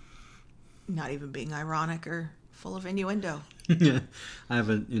 Not even being ironic or full of innuendo. I have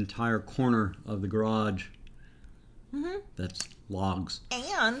an entire corner of the garage that's logs.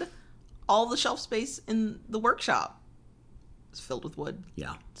 And all the shelf space in the workshop is filled with wood.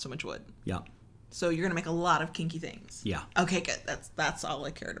 Yeah. So much wood. Yeah. So you're gonna make a lot of kinky things. Yeah. Okay, good. That's all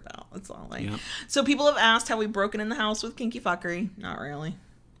I cared about. That's all I. Yeah. So people have asked, have we broken in the house with kinky fuckery? Not really.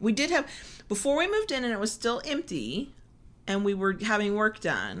 We did have, before we moved in and it was still empty, and we were having work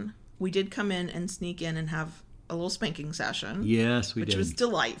done. We did come in and sneak in and have a little spanking session. Yes, we did. Which was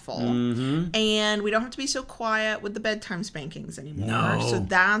delightful. And we don't have to be so quiet with the bedtime spankings anymore. No. So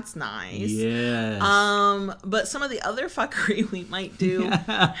that's nice. Yes. But some of the other fuckery we might do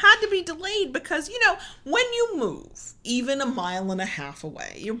had to be delayed because, when you move even a mile and a half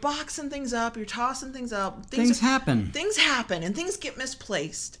away, you're boxing things up, you're tossing things up. Things happen. Things happen and things get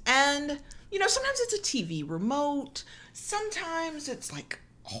misplaced. And, sometimes it's a TV remote. Sometimes it's like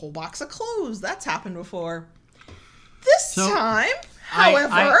a whole box of clothes. That's happened before. This time,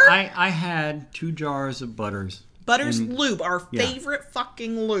 however... I had 2 jars of Butters. Butters lube, our favorite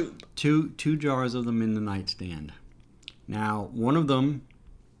fucking lube. Two jars of them in the nightstand. Now, one of them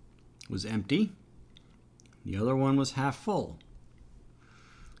was empty. The other one was half full.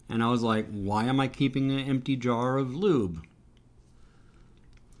 And I was like, why am I keeping an empty jar of lube?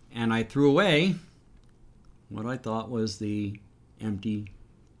 And I threw away what I thought was the empty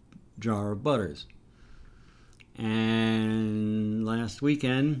jar of Butters. And last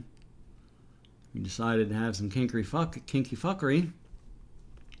weekend, we decided to have some kinky fuckery,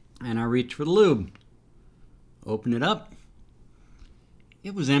 and I reached for the lube. Opened it up.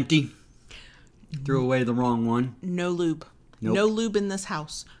 It was empty. Threw away the wrong one. No lube. Nope. No lube in this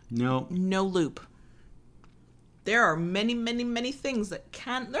house. No. No lube. There are many, many, many things that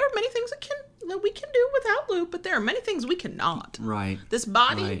we can do without lube, but there are many things we cannot. Right. This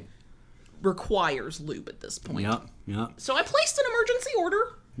body requires lube at this point. Yep. So I placed an emergency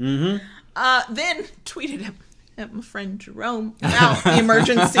order. Then tweeted at my friend Jerome about the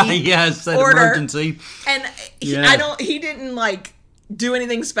emergency yes, that order. Emergency. And he didn't do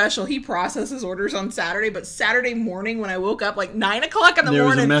anything special. He processes orders on Saturday, but Saturday morning when I woke up 9 o'clock in the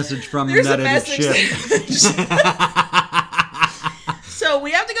morning. There was a message from him that it had shipped. So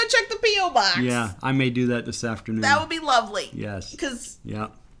we have to go check the P.O. box. Yeah, I may do that this afternoon. That would be lovely. Yes. Because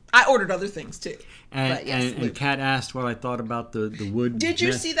I ordered other things too. And Kat asked what I thought about the wood. Did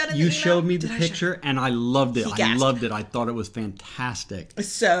you see that in the email? You showed me the picture, and I loved it. I loved it. I thought it was fantastic.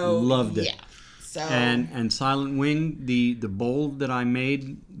 So loved it. Yeah. So and Silent Wing, the bowl that I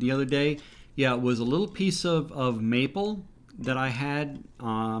made the other day, it was a little piece of maple that I had.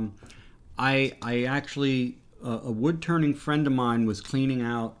 I actually a wood turning friend of mine was cleaning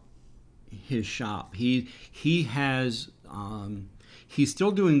out his shop. He has. He's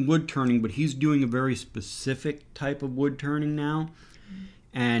still doing wood turning, but he's doing a very specific type of wood turning now.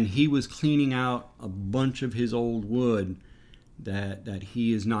 And he was cleaning out a bunch of his old wood that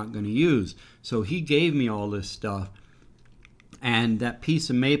he is not going to use. So he gave me all this stuff. And that piece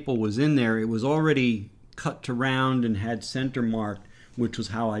of maple was in there. It was already cut to round and had center marked, which was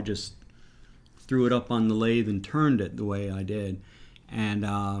how I just threw it up on the lathe and turned it the way I did. And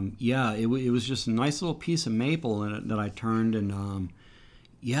it was just a nice little piece of maple that I turned, and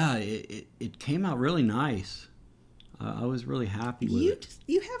it came out really nice. I was really happy with it.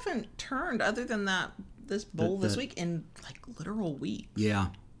 You haven't turned other than this bowl this week in like literal weeks. Yeah,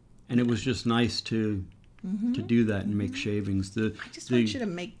 and it was just nice to do that and make shavings. I just want you to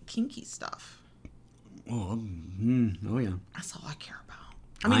make kinky stuff. Oh yeah. That's all I care about.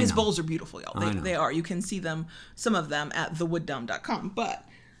 I mean, his bowls are beautiful, y'all. They are. You can see them, some of them, at thewooddumb.com. But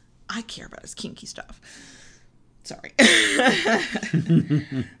I care about his kinky stuff. Sorry.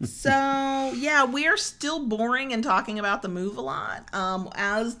 So, yeah, we are still boring and talking about the move a lot.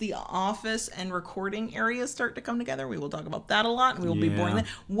 As the office and recording areas start to come together, we will talk about that a lot, and we will be boring then.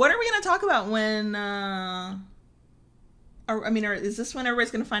 What are we going to talk about when... is this when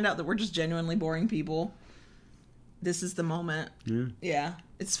everybody's going to find out that we're just genuinely boring people? This is the moment. Yeah,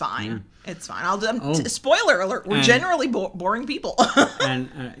 it's fine. Yeah. It's fine. Spoiler alert, we're generally boring people. And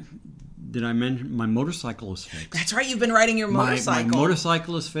did I mention my motorcycle is fixed? That's right, you've been riding your motorcycle. My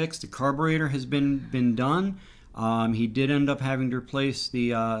motorcycle is fixed. The carburetor has been done. He did end up having to replace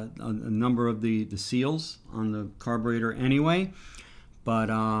a number of the seals on the carburetor anyway.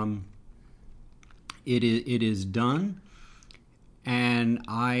 But it is done. And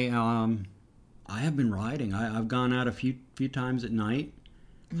I have been riding. I've gone out a few times at night,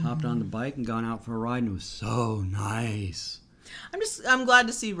 hopped on the bike and gone out for a ride, and it was so nice. I'm glad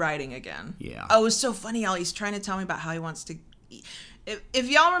to see you riding again. Yeah. Oh, it was so funny, y'all. He's trying to tell me about how he wants to... If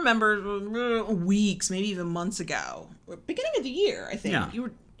y'all remember weeks, maybe even months ago, beginning of the year, I think,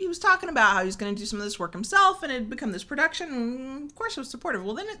 he was talking about how he was going to do some of this work himself, and it had become this production, and of course I was supportive.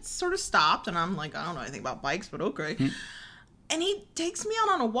 Well, then it sort of stopped, and I'm like, I don't know anything about bikes, but okay. And he takes me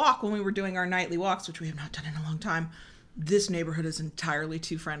out on a walk when we were doing our nightly walks, which we have not done in a long time. This neighborhood is entirely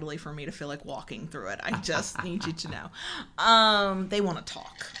too friendly for me to feel like walking through it. I just need you to know. They want to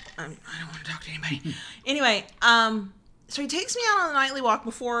talk. I don't want to talk to anybody. Anyway, so he takes me out on a nightly walk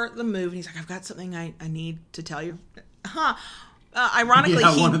before the move, and he's like, I've got something I need to tell you. Ironically,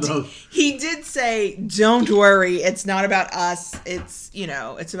 he did say, don't worry, it's not about us. It's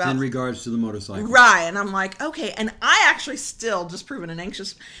about... in regards to the motorcycle. Right. And I'm like, okay. And I actually still, just proving an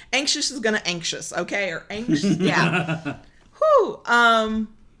anxious is going to anxious, okay? Or anxious, yeah. Whew. I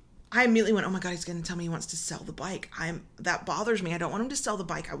immediately went, oh my God, he's going to tell me he wants to sell the bike. That bothers me. I don't want him to sell the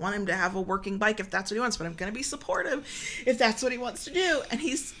bike. I want him to have a working bike if that's what he wants, but I'm going to be supportive if that's what he wants to do. And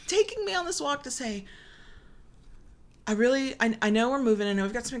he's taking me on this walk to say, I know we're moving. I know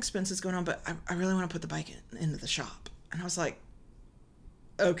we've got some expenses going on, but I really want to put the bike into the shop. And I was like,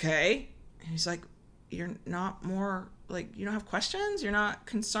 okay. And he's like, you're not more, like, you don't have questions? You're not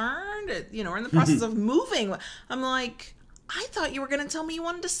concerned? We're in the process of moving. I'm like, I thought you were going to tell me you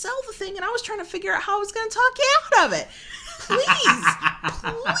wanted to sell the thing, and I was trying to figure out how I was going to talk you out of it. Please,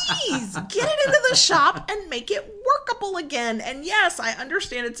 get it into the shop and make it workable again. And yes, I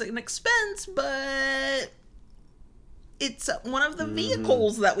understand it's an expense, but... it's one of the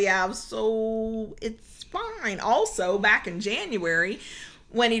vehicles that we have, so it's fine. Also, back in January,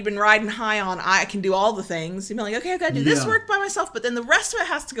 when he'd been riding high on I can do all the things, he'd be like, okay, I've got to do this work by myself, but then the rest of it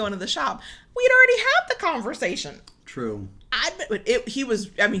has to go into the shop. We'd already had the conversation. True. He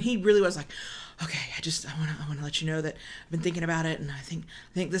really was like, okay, I want to let you know that I've been thinking about it, and I think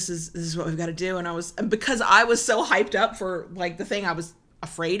this is what we've got to do. And because I was so hyped up for like the thing I was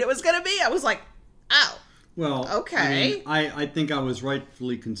afraid it was going to be, I was like, oh. Well, okay. I think I was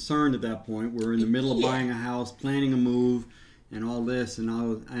rightfully concerned at that point. We're in the middle of buying a house, planning a move, and all this,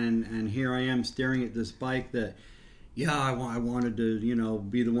 and here I am staring at this bike that, I wanted to,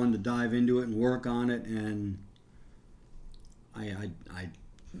 be the one to dive into it and work on it, and I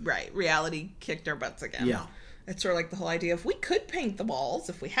right, reality kicked our butts again. Yeah, it's sort of like the whole idea of we could paint the walls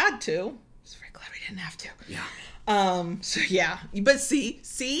if we had to. I was very glad we didn't have to. Yeah. So yeah, but see,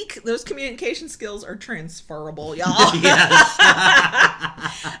 those communication skills are transferable, y'all. Yes.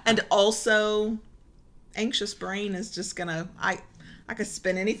 And also, anxious brain is just gonna, I could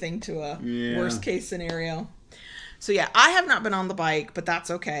spin anything to a worst case scenario. So yeah, I have not been on the bike, but that's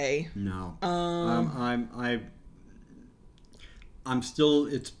okay. No. I'm still,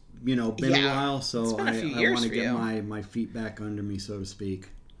 it's, been a while, so I want to get my feet back under me, so to speak.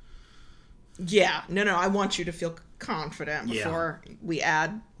 Yeah, no, I want you to feel confident before we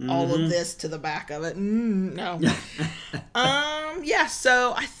add all of this to the back of it. No.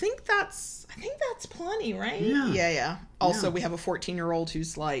 So I think that's plenty, right? Yeah. Also, we have a 14-year-old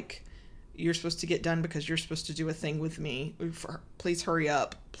who's like, you're supposed to get done because you're supposed to do a thing with me. Please hurry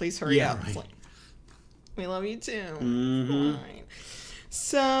up. Please hurry up. Right. It's like, we love you too. Mm-hmm. Fine.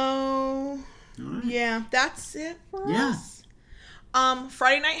 So, that's it for us.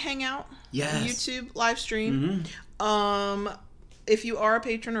 Friday night hangout. Yes. YouTube live stream. Mm-hmm. If you are a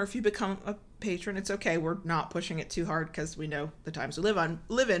patron or if you become a patron, it's okay. We're not pushing it too hard because we know the times we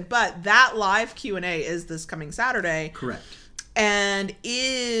live in. But that live Q&A is this coming Saturday. Correct. And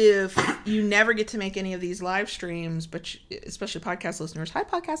if you never get to make any of these live streams, but especially podcast listeners, hi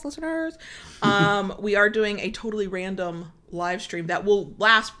podcast listeners, we are doing a totally random live stream that will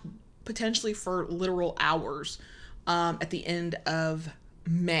last potentially for literal hours at the end of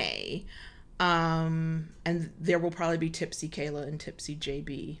May. And there will probably be Tipsy Kayla and Tipsy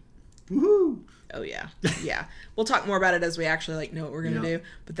JB. Woohoo! Oh yeah. Yeah. We'll talk more about it as we actually know what we're going to do,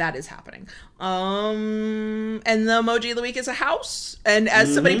 but that is happening. And the emoji of the week is a house. And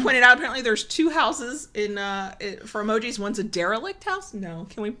as somebody pointed out, apparently there's 2 houses in for emojis. One's a derelict house. No,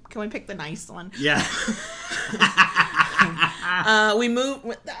 can we pick the nice one? Yeah. We moved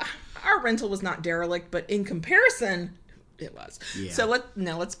our rental was not derelict, but in comparison it was. Yeah. So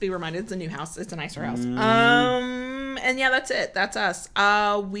let's be reminded it's a new house. It's a nicer house. And yeah, that's it. That's us.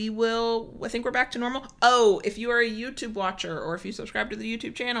 I think we're back to normal. Oh, if you are a YouTube watcher or if you subscribe to the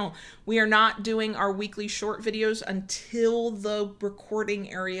YouTube channel, we are not doing our weekly short videos until the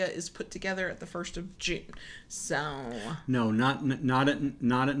recording area is put together at the 1st of June. So no, not at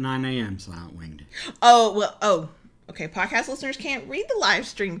 9 a.m. Silent Winged. Okay, podcast listeners can't read the live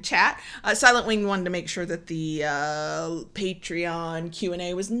stream chat. Silent Wing wanted to make sure that the Patreon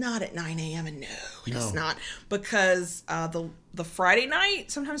Q&A was not at 9 a.m. And no, it's not. Because the Friday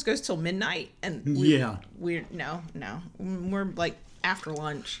night sometimes goes till midnight. And we're like after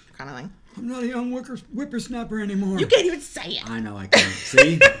lunch kind of thing. I'm not a young whippersnapper anymore. You can't even say it. I know I can't.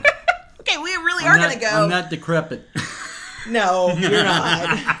 See? Okay, we really are going to go. I'm not decrepit. No, you're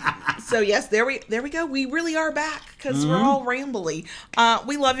not. So yes, there we go. We really are back because we're all rambly.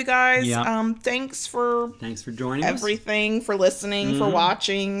 We love you guys. Yep. Thanks for joining everything, us. For listening, for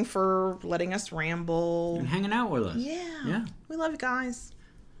watching, for letting us ramble and hanging out with us. Yeah. We love you guys.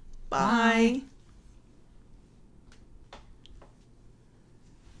 Bye.